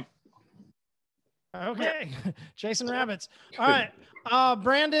on. Okay. Chasing rabbits. All right.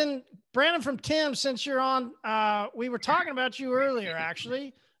 Brandon from Tim, since you're on, we were talking about you earlier,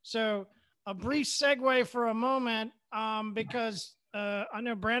 actually. So a brief segue for a moment, because I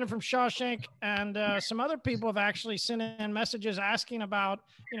know Brandon from Shawshank and some other people have actually sent in messages asking about,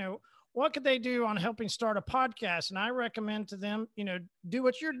 what could they do on helping start a podcast? And I recommend to them, do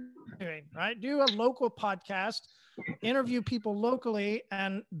what you're doing, right? Do a local podcast, interview people locally,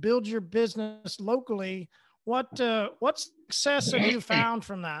 and build your business locally. What success have you found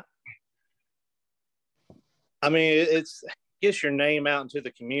from that? I mean, it's gets your name out into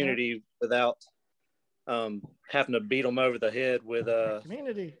the community without having to beat them over the head with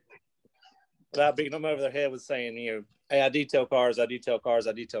community. Without beating them over the head with saying, hey, I detail cars, I detail cars,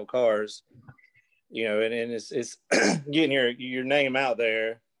 I detail cars. And it's getting your name out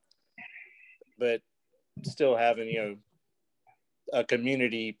there, but still having a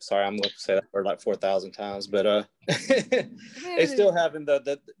community. Sorry, I'm going to say that word like 4,000 times, but it's still having the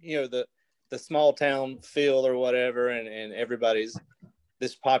small town feel or whatever, and everybody's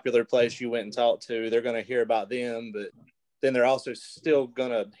this popular place you went and talked to, they're going to hear about them, but then they're also still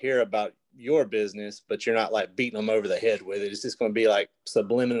going to hear about your business, but you're not like beating them over the head with it. It's just going to be like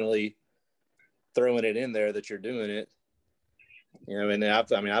subliminally throwing it in there that you're doing it, and I've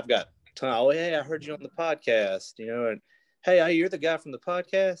got oh, hey, I heard you on the podcast, and hey, you're the guy from the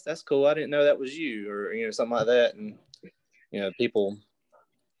podcast. That's cool. I didn't know that was you, or, something like that. And, people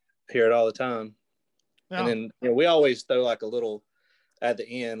hear it all the time. Yeah. And then, we always throw like a little at the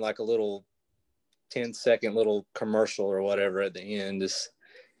end, like a little 10-second little commercial or whatever at the end, just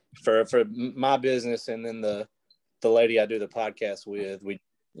for my business. And then the lady I do the podcast with, we,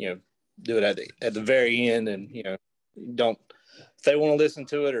 do it at the very end, and, don't, if they want to listen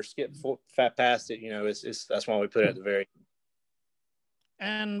to it or skip past it, that's why we put it at the very end.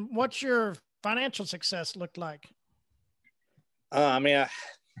 And what's your financial success look like? I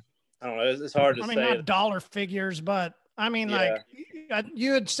don't know. It's hard to say. Not dollar figures, but like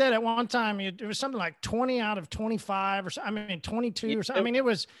you had said at one time, it was something like 20 out of 25 or 22 or something. It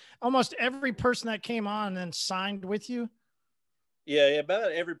was almost every person that came on and then signed with you. Yeah.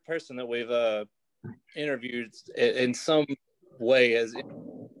 About every person that we've interviewed in some way as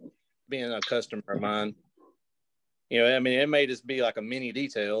being a customer of mine. It may just be like a mini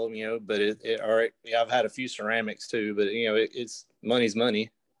detail, but I've had a few ceramics too, but it's money's money.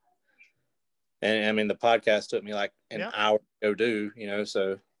 And the podcast took me like an hour to go do,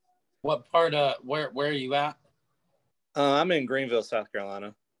 so. What part where are you at? I'm in Greenville, South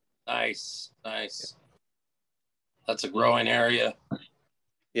Carolina. Nice. That's a growing area.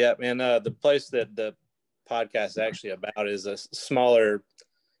 Yeah. And the place that the podcast is actually about is a smaller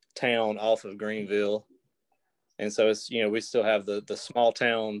town off of Greenville. And so it's, we still have the small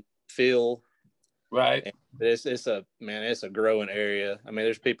town feel. Right. But it's a growing area.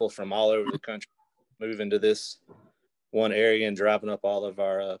 There's people from all over the country moving to this one area and driving up all of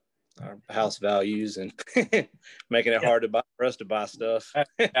our house values and making it hard for us to buy stuff.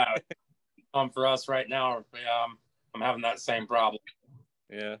 For us right now, I'm having that same problem.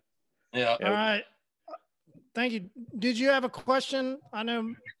 Yeah. Yeah. All right. Thank you. Did you have a question? I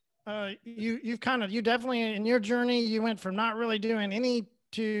know you definitely in your journey, you went from not really doing any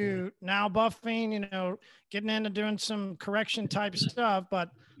to now buffing, getting into doing some correction type stuff, but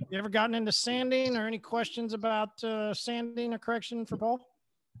you ever gotten into sanding or any questions about sanding or correction for Paul?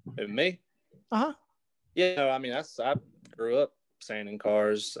 Me? Uh-huh. Yeah, I mean, I grew up sanding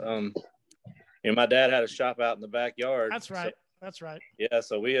cars. My dad had a shop out in the backyard. That's right. That's right. Yeah,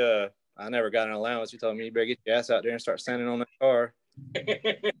 so we I never got an allowance. He told me you better get your ass out there and start sanding on that car.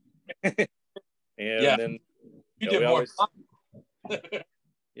 Yeah. And then you did more.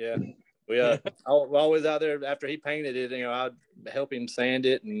 Yeah. I was always out there after he painted it, I'd help him sand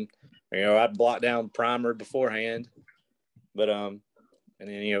it, and I'd block down primer beforehand. But and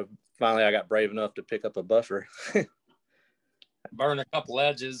then finally I got brave enough to pick up a buffer. Burn a couple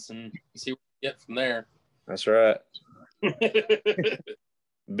edges and see what you get from there. That's right.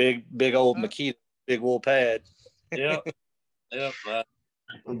 big old Makita, big wool pad. Yep.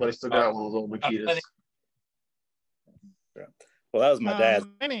 Somebody still got one of those old Makitas. Well, that was my dad's.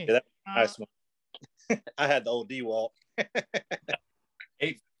 Many. Yeah, that was a nice one. I had the old DeWalt.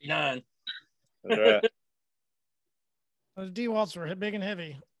 859. That's right. Those DeWalts were big and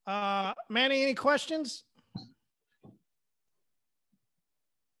heavy. Manny, any questions?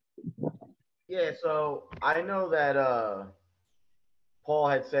 Yeah, so I know that Paul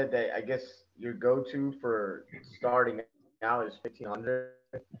had said that I guess your go-to for starting out is 1500.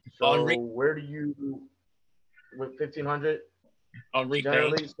 So where do you with 1500 on repaint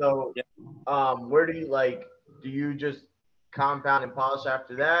generally? So where do you do you just compound and polish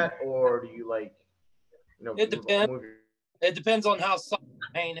after that, or do you it depends. It depends on how soft the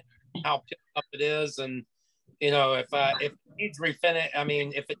paint is, how picked up it is, and if it needs refinish. I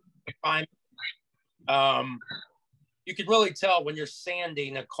mean, if it's fine, you can really tell when you're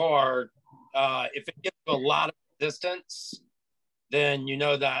sanding a car. If it gives you a lot of resistance, then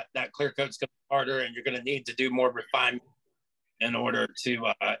that clear coat's going to be harder, and you're going to need to do more refinement in order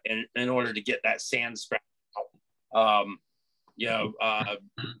to in order to get that sand scratch out.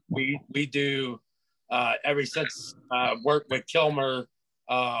 We do ever since work with Kilmer.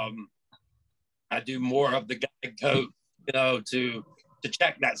 I do more of the guide coat, to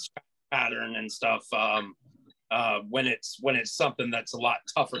check that scratch pattern and stuff. When it's something that's a lot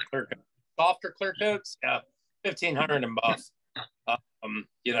tougher clear coat, softer clear coats, 1500 and buff. And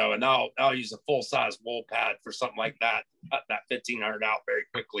I'll use a full size wool pad for something like that. Cut that 1500 out very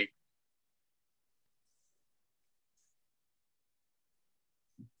quickly.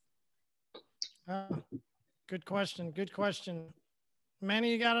 Good question. Good question.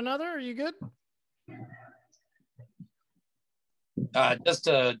 Manny, you got another? Are you good? Just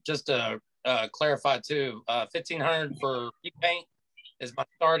to clarify too, 1500 for repaint is my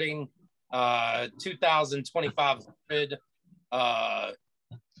starting. 2500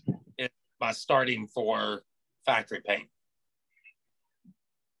 is my starting for factory paint.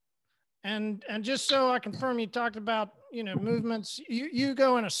 And just so I confirm, you talked about movements. You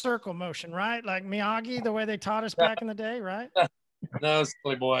go in a circle motion, right? Like Miyagi, the way they taught us back in the day, right? No,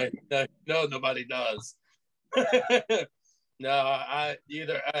 silly boy. No, nobody does. No, I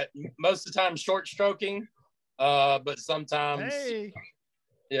either most of the time short stroking, but sometimes most of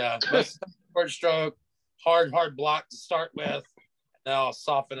the time short stroke, hard block to start with. Then I'll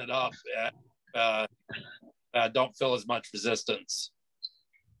soften it up. Don't feel as much resistance.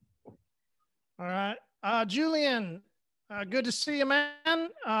 All right, Julian, good to see you, man.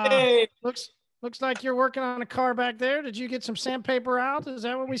 Hey. Looks like you're working on a car back there. Did you get some sandpaper out? Is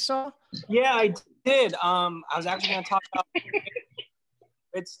that what we saw? Yeah, I did. I was actually going to talk about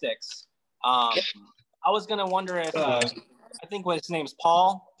grid sticks. I was going to wonder if I think what his name's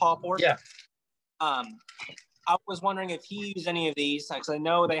Paul Ford. Yeah. I was wondering if he used any of these, because I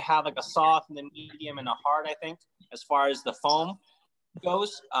know they have like a soft and a medium and a hard, I think, as far as the foam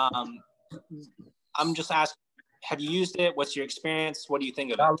goes. I'm just asking, have you used it? What's your experience? What do you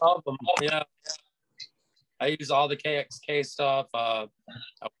think of it? I love them. Yeah. I use all the KXK stuff. I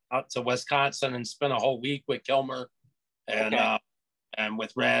went out to Wisconsin and spent a whole week with Kilmer and and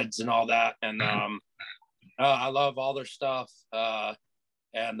with Reds and all that. And I love all their stuff. I've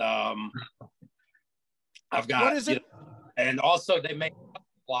got, what is it? And also they make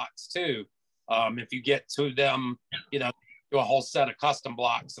blocks too. If you get to them, do a whole set of custom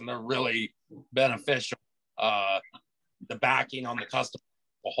blocks, and they're really beneficial. The backing on the custom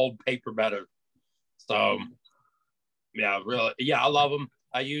will hold paper better. So I love them.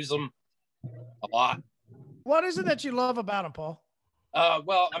 I use them a lot. What is it that you love about them, Paul?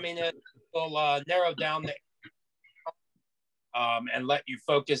 Well, I mean, it will narrow down and let you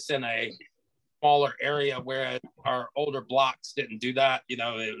focus in a smaller area, where our older blocks didn't do that. You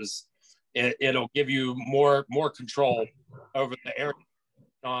know, it'll give you more control over the area.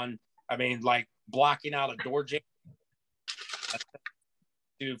 I mean, like blocking out a door jam.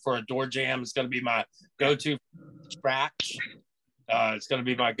 For a door jam, it's going to be my go-to scratch. It's going to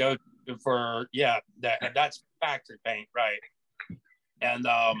be my go-to for that's factory paint, right? And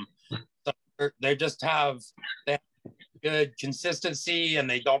so they have good consistency, and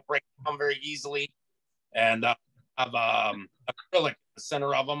they don't break down very easily. And have acrylic in the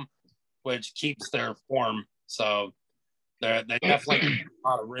center of them, which keeps their form. So they definitely have a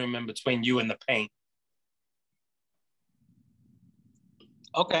lot of room in between you and the paint.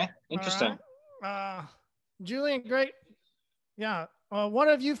 Okay, interesting. Julian, great. Yeah. What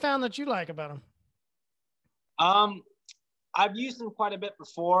have you found that you like about them? I've used them quite a bit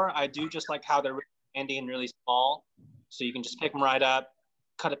before. I do just like how they're really handy and really small. So you can just pick them right up,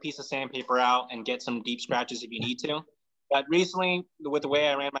 cut a piece of sandpaper out, and get some deep scratches if you need to. But recently, with the way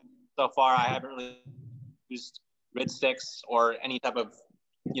I ran my so far, I haven't really used rid sticks or any type of,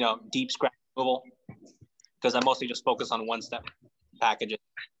 deep scratch removal, because I mostly just focus on one-step packages,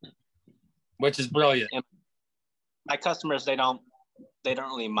 which is brilliant. And my customers, they don't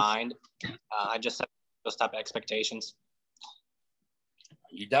really mind. I just set those type of expectations.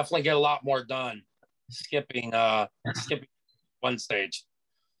 You definitely get a lot more done skipping one stage.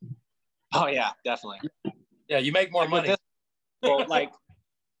 Oh yeah, definitely. Yeah, you make more money. Well,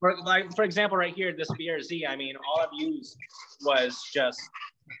 for example, right here, this BRZ, I mean, all I've used was just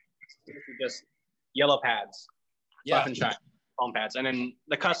yellow pads, Buff and Shine foam pads, and then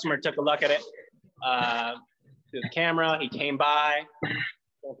the customer took a look at it through the camera. He came by,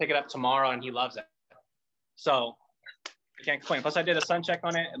 we'll pick it up tomorrow, and he loves it. So I can't complain. Plus, I did a sun check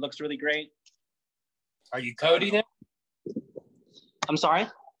on it. It looks really great. Are you coating it? I'm sorry?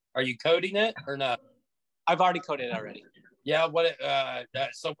 Are you coating it or not? I've already coated it already. Yeah.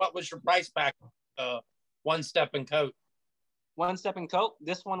 So what was your price back? One step and coat. One step and coat.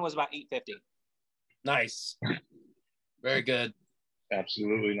 This one was about $850. Nice. Very good.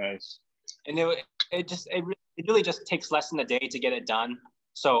 Absolutely nice. And it really just takes less than a day to get it done.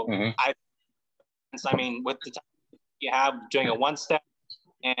 So I mean, with the time you have doing a one step,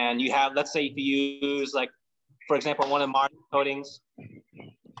 and you have, let's say if you use, like, for example, one of Mario's coatings,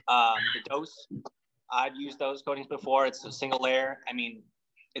 the dose, I've used those coatings before. It's a single layer. I mean,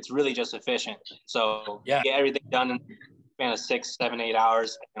 it's really just efficient. So you get everything done in a span of 6, 7, 8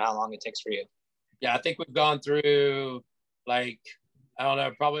 hours, and how long it takes for you. Yeah, I think we've gone through, like, I don't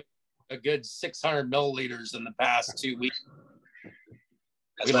know, probably a good 600 milliliters in the past 2 weeks.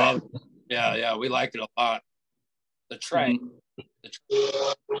 We like it a lot. The tray.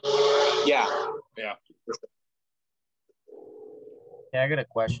 Yeah. Yeah. Yeah, I got a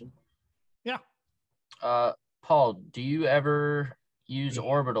question. Yeah. Paul, do you ever use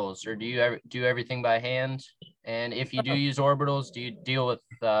orbitals, or do you ever do everything by hand? And if you do use orbitals, do you deal with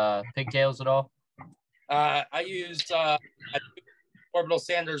pigtails at all? I use orbital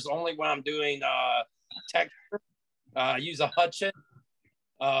sanders only when I'm doing texture. I use a Hutchin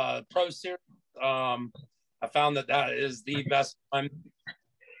Pro Series. I found that is the best one.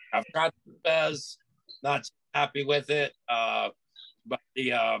 I've tried the Fez, not happy with it. But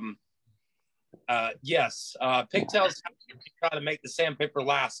the pigtails try to make the sandpaper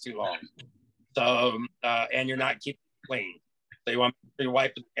last too long. So and you're not keeping it clean. So you want to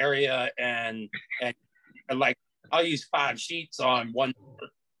wipe the area and like I'll use 5 sheets on one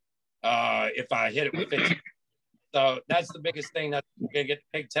if I hit it with 15. So that's the biggest thing. That's gonna get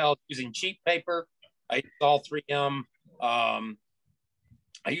pigtails using cheap paper. I use all 3M.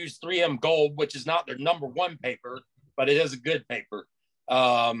 I use 3M Gold, which is not their number 1 paper, but it is a good paper.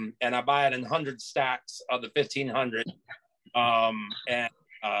 And I buy it in 100 stacks of the 1500.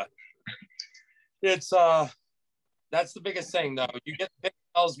 It's that's the biggest thing though. You get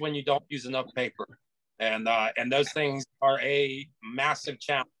pigtails when you don't use enough paper, and those things are a massive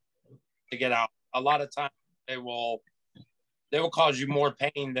challenge to get out. A lot of times they will cause you more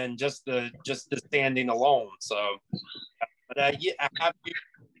pain than just the sanding alone. So, but I have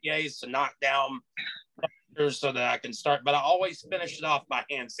used to knock down so that I can start. But I always finish it off by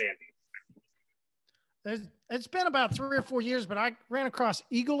hand sanding. It's been about 3 or 4 years, but I ran across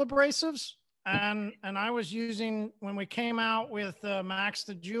Eagle abrasives, and I was using when we came out with Max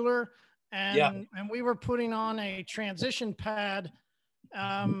the Jeweler, and we were putting on a transition pad.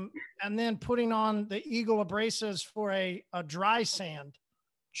 And then putting on the Eagle abrasives for a dry sand.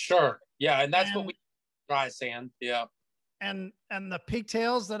 Sure. Yeah. And that's what we dry sand. Yeah. And the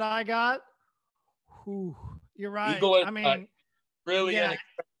pigtails that I got, you're right. Eagle, really Yeah.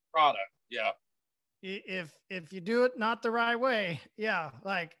 inexpensive product. Yeah. If you do it not the right way, yeah,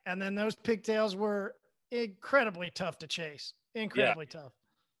 like, and then those pigtails were incredibly tough to chase, incredibly tough.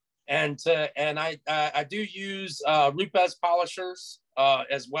 And I do use Rupes polishers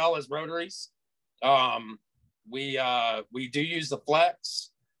as well as rotaries. We do use the flex,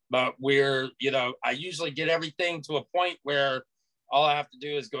 but I usually get everything to a point where all I have to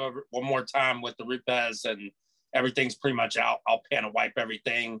do is go over it one more time with the Rupes and everything's pretty much out. I'll panel wipe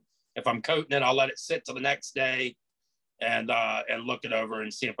everything. If I'm coating it, I'll let it sit till the next day and look it over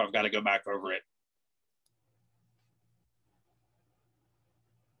and see if I've got to go back over it.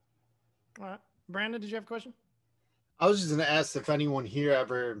 Brandon, did you have a question? I was just going to ask if anyone here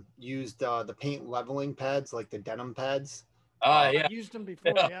ever used the paint leveling pads, like the denim pads. Yeah. I used them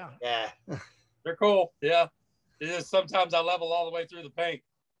before. Yeah. Yeah. They're cool. Yeah. It is. Sometimes I level all the way through the paint.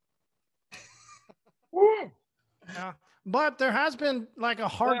 Woo. Yeah. But there has been like a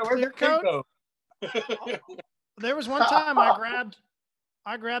hard clear coat. There was one time I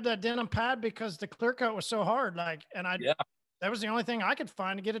grabbed that denim pad because the clear coat was so hard. Like, and that was the only thing I could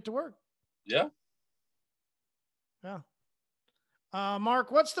find to get it to work. Yeah. Yeah.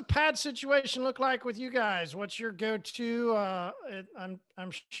 Mark, what's the pad situation look like with you guys? What's your go-to?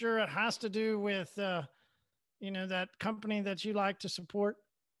 I'm sure it has to do with, that company that you like to support.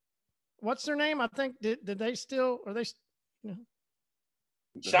 What's their name? I think, did they still, are they?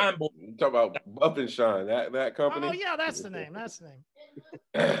 Shine Boy. You talk about Buff and Shine, that company. Oh yeah, that's the name. That's the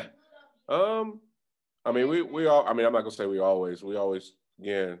name. I mean, we all. I mean, I'm not gonna say we always.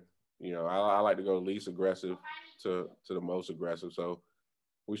 Again, I like to go least aggressive to the most aggressive. So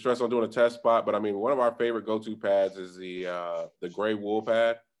we stress on doing a test spot. But I mean, one of our favorite go-to pads is the gray wool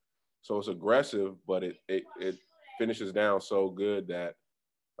pad. So it's aggressive, but it finishes down so good that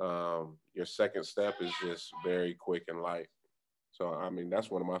your second step is just very quick and light. So I mean,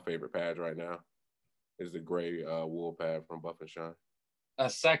 that's one of my favorite pads right now. Is the gray wool pad from Buff and Shine. I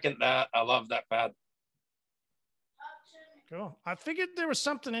second that. I love that pad. Cool. I figured there was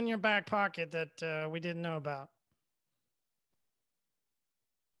something in your back pocket that we didn't know about.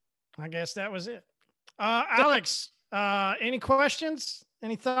 I guess that was it. Alex, any questions?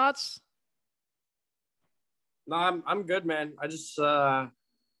 Any thoughts? No, I'm good, man. I just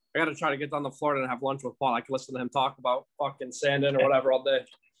I got to try to get down to Florida and have lunch with Paul. I can listen to him talk about fucking sanding or whatever all day.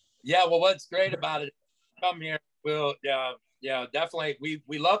 Yeah, well, what's great about it, come here. We'll, definitely.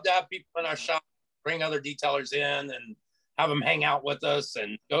 We love to have people in our shop, bring other detailers in and have them hang out with us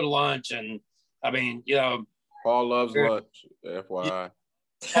and go to lunch. And I mean, Paul loves lunch, FYI.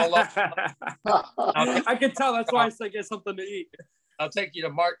 I can tell. That's why I said get something to eat. I'll take you to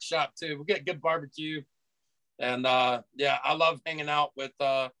Mark's shop too. We'll get good barbecue. And I love hanging out with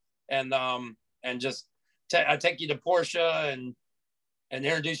and just I take you to Porsche and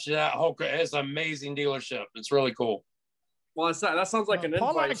introduce you to that whole. It's an amazing dealership. It's really cool. Well, that sounds like an Paul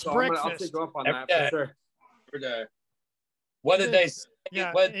invite. likes So breakfast. I'll take you up on Every that day. for sure. Every day. What did they say?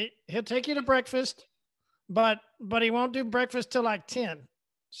 Yeah, What- he'll take you to breakfast, but he won't do breakfast till like 10.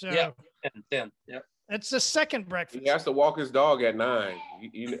 So Yeah, 10. Yep. it's the second breakfast. He has to walk his dog at 9.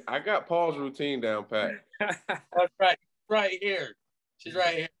 I got Paul's routine down pat. That's right here. She's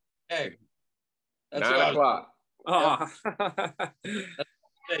right here. Hey, that's 9 what I was- o'clock. Oh.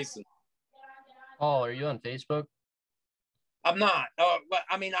 Jason. Paul, are you on Facebook? I'm not. But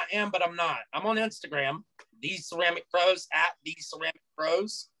I mean, I am, but I'm not. I'm on Instagram, These Ceramic Pros at These Ceramic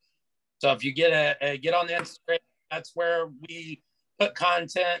Pros. So if you get on the Instagram, that's where we put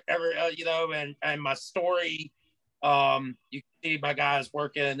content and my story. You can see my guys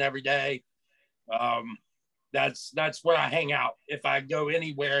working every day. That's where I hang out. If I go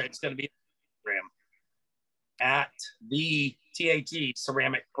anywhere, it's going to be Instagram at the TAT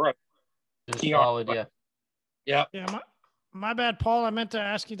Ceramic Pro. Just followed you. Yep. Yeah, my bad, Paul. I meant to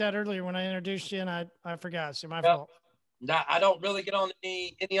ask you that earlier when I introduced you, and I forgot. So my fault. I don't really get on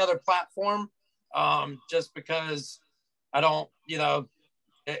any other platform, just because I don't.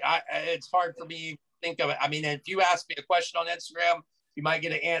 It's hard for me to think of it. I mean, if you ask me a question on Instagram, you might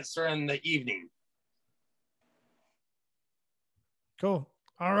get an answer in the evening. Cool.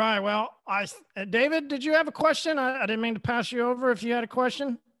 All right. Well, David, did you have a question? I didn't mean to pass you over. If you had a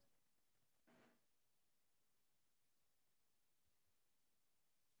question.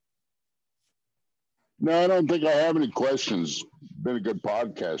 No, I don't think I have any questions. Been a good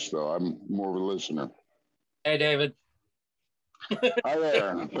podcast, though. I'm more of a listener. Hey, David. Hi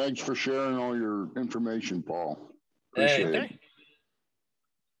there. Thanks for sharing all your information, Paul. Appreciate it.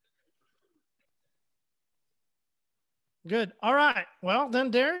 Good. All right. Well,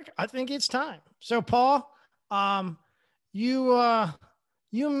 then, Derek, I think it's time. So, Paul, you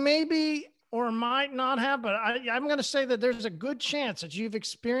maybe or might not have, but I'm going to say that there's a good chance that you've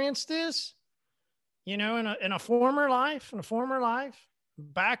experienced this, you know, in a former life,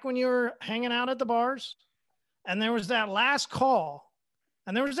 back when you were hanging out at the bars, and there was that last call,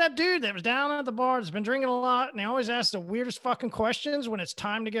 and there was that dude that was down at the bar that's been drinking a lot, and he always asks the weirdest fucking questions when it's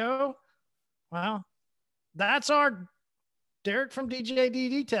time to go. Well, that's our Derek from DJD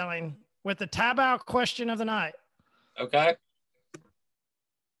Detailing with the tab out question of the night. Okay.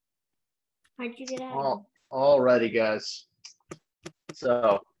 How'd you get out? Alrighty, guys.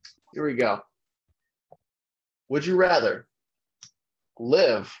 So here we go. Would you rather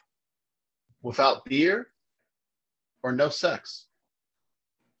live without beer or no sex?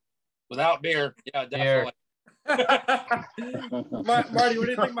 Without beer, yeah, definitely. Marty, what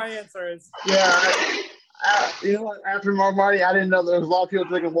do you think my answer is? Yeah, you know what? After Marty, I didn't know there was a lot of people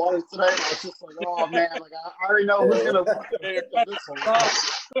drinking water today. I was just like, oh man, like I already know who's gonna pick up this one.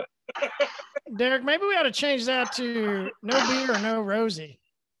 Derek, maybe we ought to change that to no beer or no Rosie.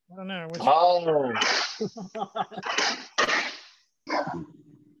 I don't know.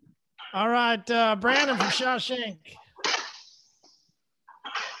 All right, Brandon from Shawshank.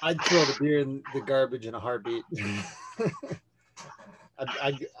 I'd throw the beer in the garbage in a heartbeat.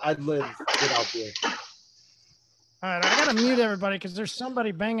 I'd live without beer. All right, I gotta mute everybody because there's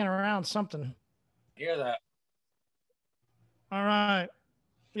somebody banging around something. Hear that? All right,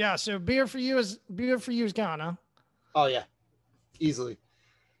 yeah. So beer for you is gone, huh? Oh yeah, easily.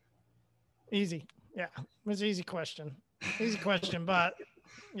 Easy, yeah. It was an easy question, but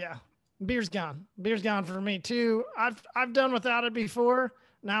yeah, beer's gone. Beer's gone for me too. I've done without it before.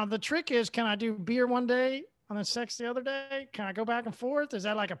 Now the trick is, can I do beer one day and then sex the other day? Can I go back and forth? Is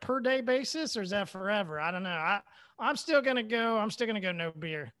that like a per day basis or is that forever? I don't know. I'm still gonna go no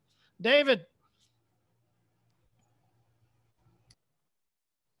beer. David.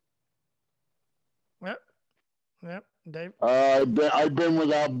 Yep. Dave. I've been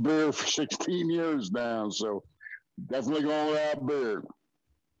without beer for 16 years now, so definitely going without beer.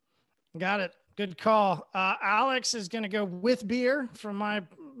 Got it. Good call. Alex is going to go with beer from I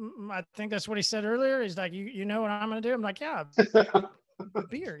think that's what he said earlier. He's like, you know what I'm going to do? I'm like, yeah,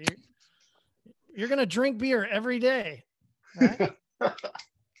 beer. You're going to drink beer every day. Right?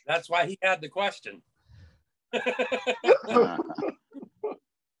 That's why he had the question.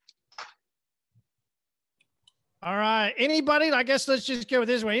 All right. Anybody, I guess let's just go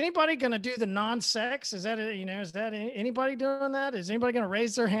this way. Anybody going to do the non-sex? Is that anybody doing that? Is anybody going to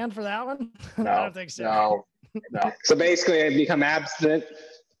raise their hand for that one? No, I don't think so. No. So basically, I become abstinent.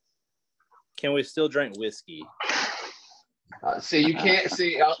 Can we still drink whiskey? See, you can't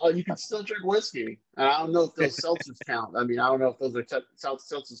see. You can still drink whiskey. And I don't know if those seltzers count. I mean, I don't know if those are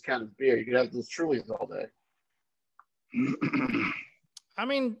seltzers count as beer. You could have those Trulies all day. I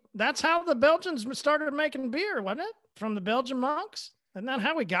mean, that's how the Belgians started making beer, wasn't it? From the Belgian monks? Isn't that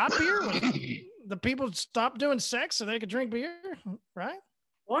how we got beer? The people stopped doing sex so they could drink beer, right?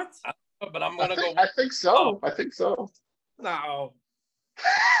 What? But I'm gonna go. I think so. I think so. No.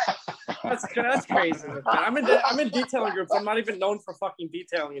 That's crazy. I'm in detailing groups. I'm not even known for fucking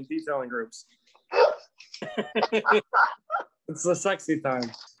detailing in detailing groups. It's a sexy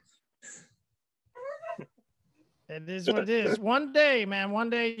time. It is what it is. One day, man,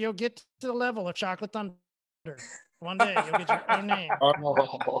 you'll get to the level of Chocolate Thunder. One day you'll get your own name.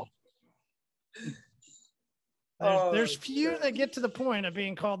 There's few that get to the point of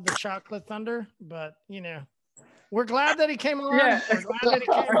being called the Chocolate Thunder, but we're glad that he came on. Yeah. We're glad that he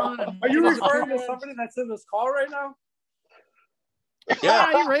came on. Are you referring to somebody that's in this call right now?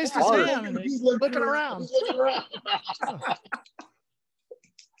 Yeah, he raised his hand and he's looking around.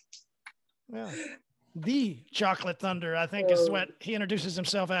 Yeah. The Chocolate Thunder, I think, is what he introduces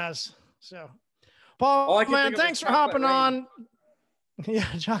himself as. So, Paul, man, thanks for hopping on. Yeah,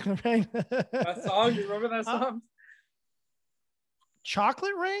 Chocolate Rain. That song, you remember that song?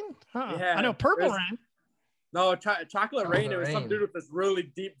 Chocolate Rain? Yeah, I know Purple Rain. No, Chocolate Rain. It was some dude with this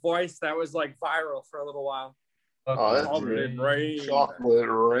really deep voice that was like viral for a little while. Chocolate Rain. Chocolate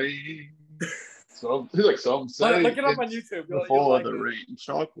Rain. So he's like some say look it up on YouTube. Before the rain,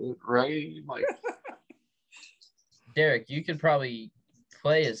 chocolate rain, like. Derek, you could probably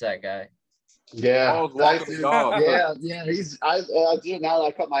play as that guy. Yeah, yeah. He's I do now that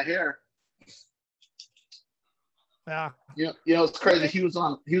I cut my hair. Yeah. You know, it's crazy. He was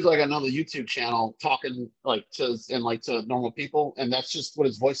like another YouTube channel talking to normal people, and that's just what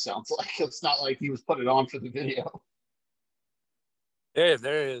his voice sounds like. It's not like he was putting it on for the video. Yeah,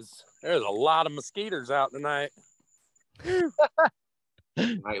 there's a lot of mosquitoes out tonight.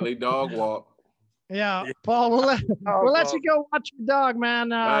 Nightly dog walk. Yeah, Paul, we'll let you go watch your dog, man.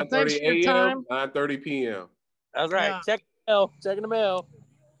 Thanks for your time. 9:30 p.m. That's right. Yeah. Check the mail. Checking the mail.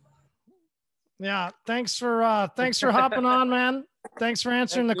 Yeah, thanks for hopping on, man. Thanks for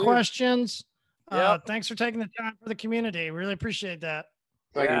answering the questions. Thanks for taking the time for the community. Really appreciate that.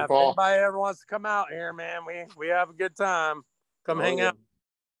 Thank you, If Paul. anybody ever wants to come out here, man, we have a good time. Come hang out.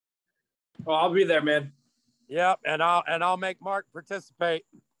 Oh, I'll be there, man. Yep, and I'll make Mark participate.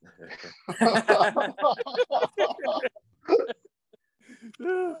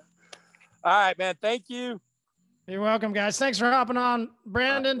 All right, man. Thank you. You're welcome, guys. Thanks for hopping on.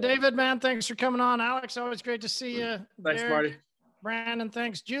 Brandon, David, man, thanks for coming on. Alex, always great to see you. Thanks, Derek, Marty. Brandon,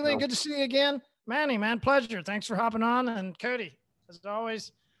 thanks. Julian, good to see you again. Manny, man, pleasure. Thanks for hopping on. And Cody, as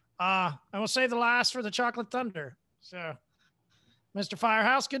always. And we'll save the last for the Chocolate Thunder. So, Mr.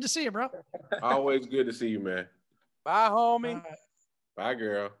 Firehouse, good to see you, bro. Always good to see you, man. Bye, homie. Bye,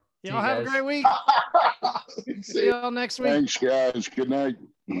 girl. Y'all have a great week. See y'all next week. Thanks, guys. Good night.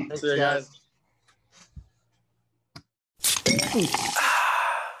 See you guys.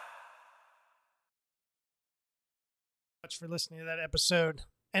 Much for listening to that episode.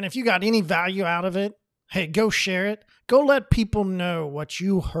 And if you got any value out of it, hey, go share it. Go let people know what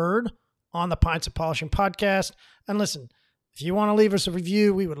you heard on the Pints of Polishing podcast. And listen, if you want to leave us a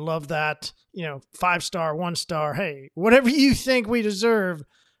review, we would love that. 5-star, 1-star. Hey, whatever you think we deserve,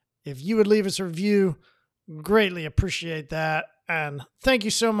 if you would leave us a review, greatly appreciate that. And thank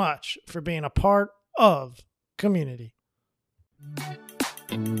you so much for being a part of community.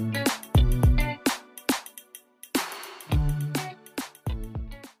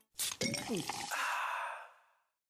 Ooh.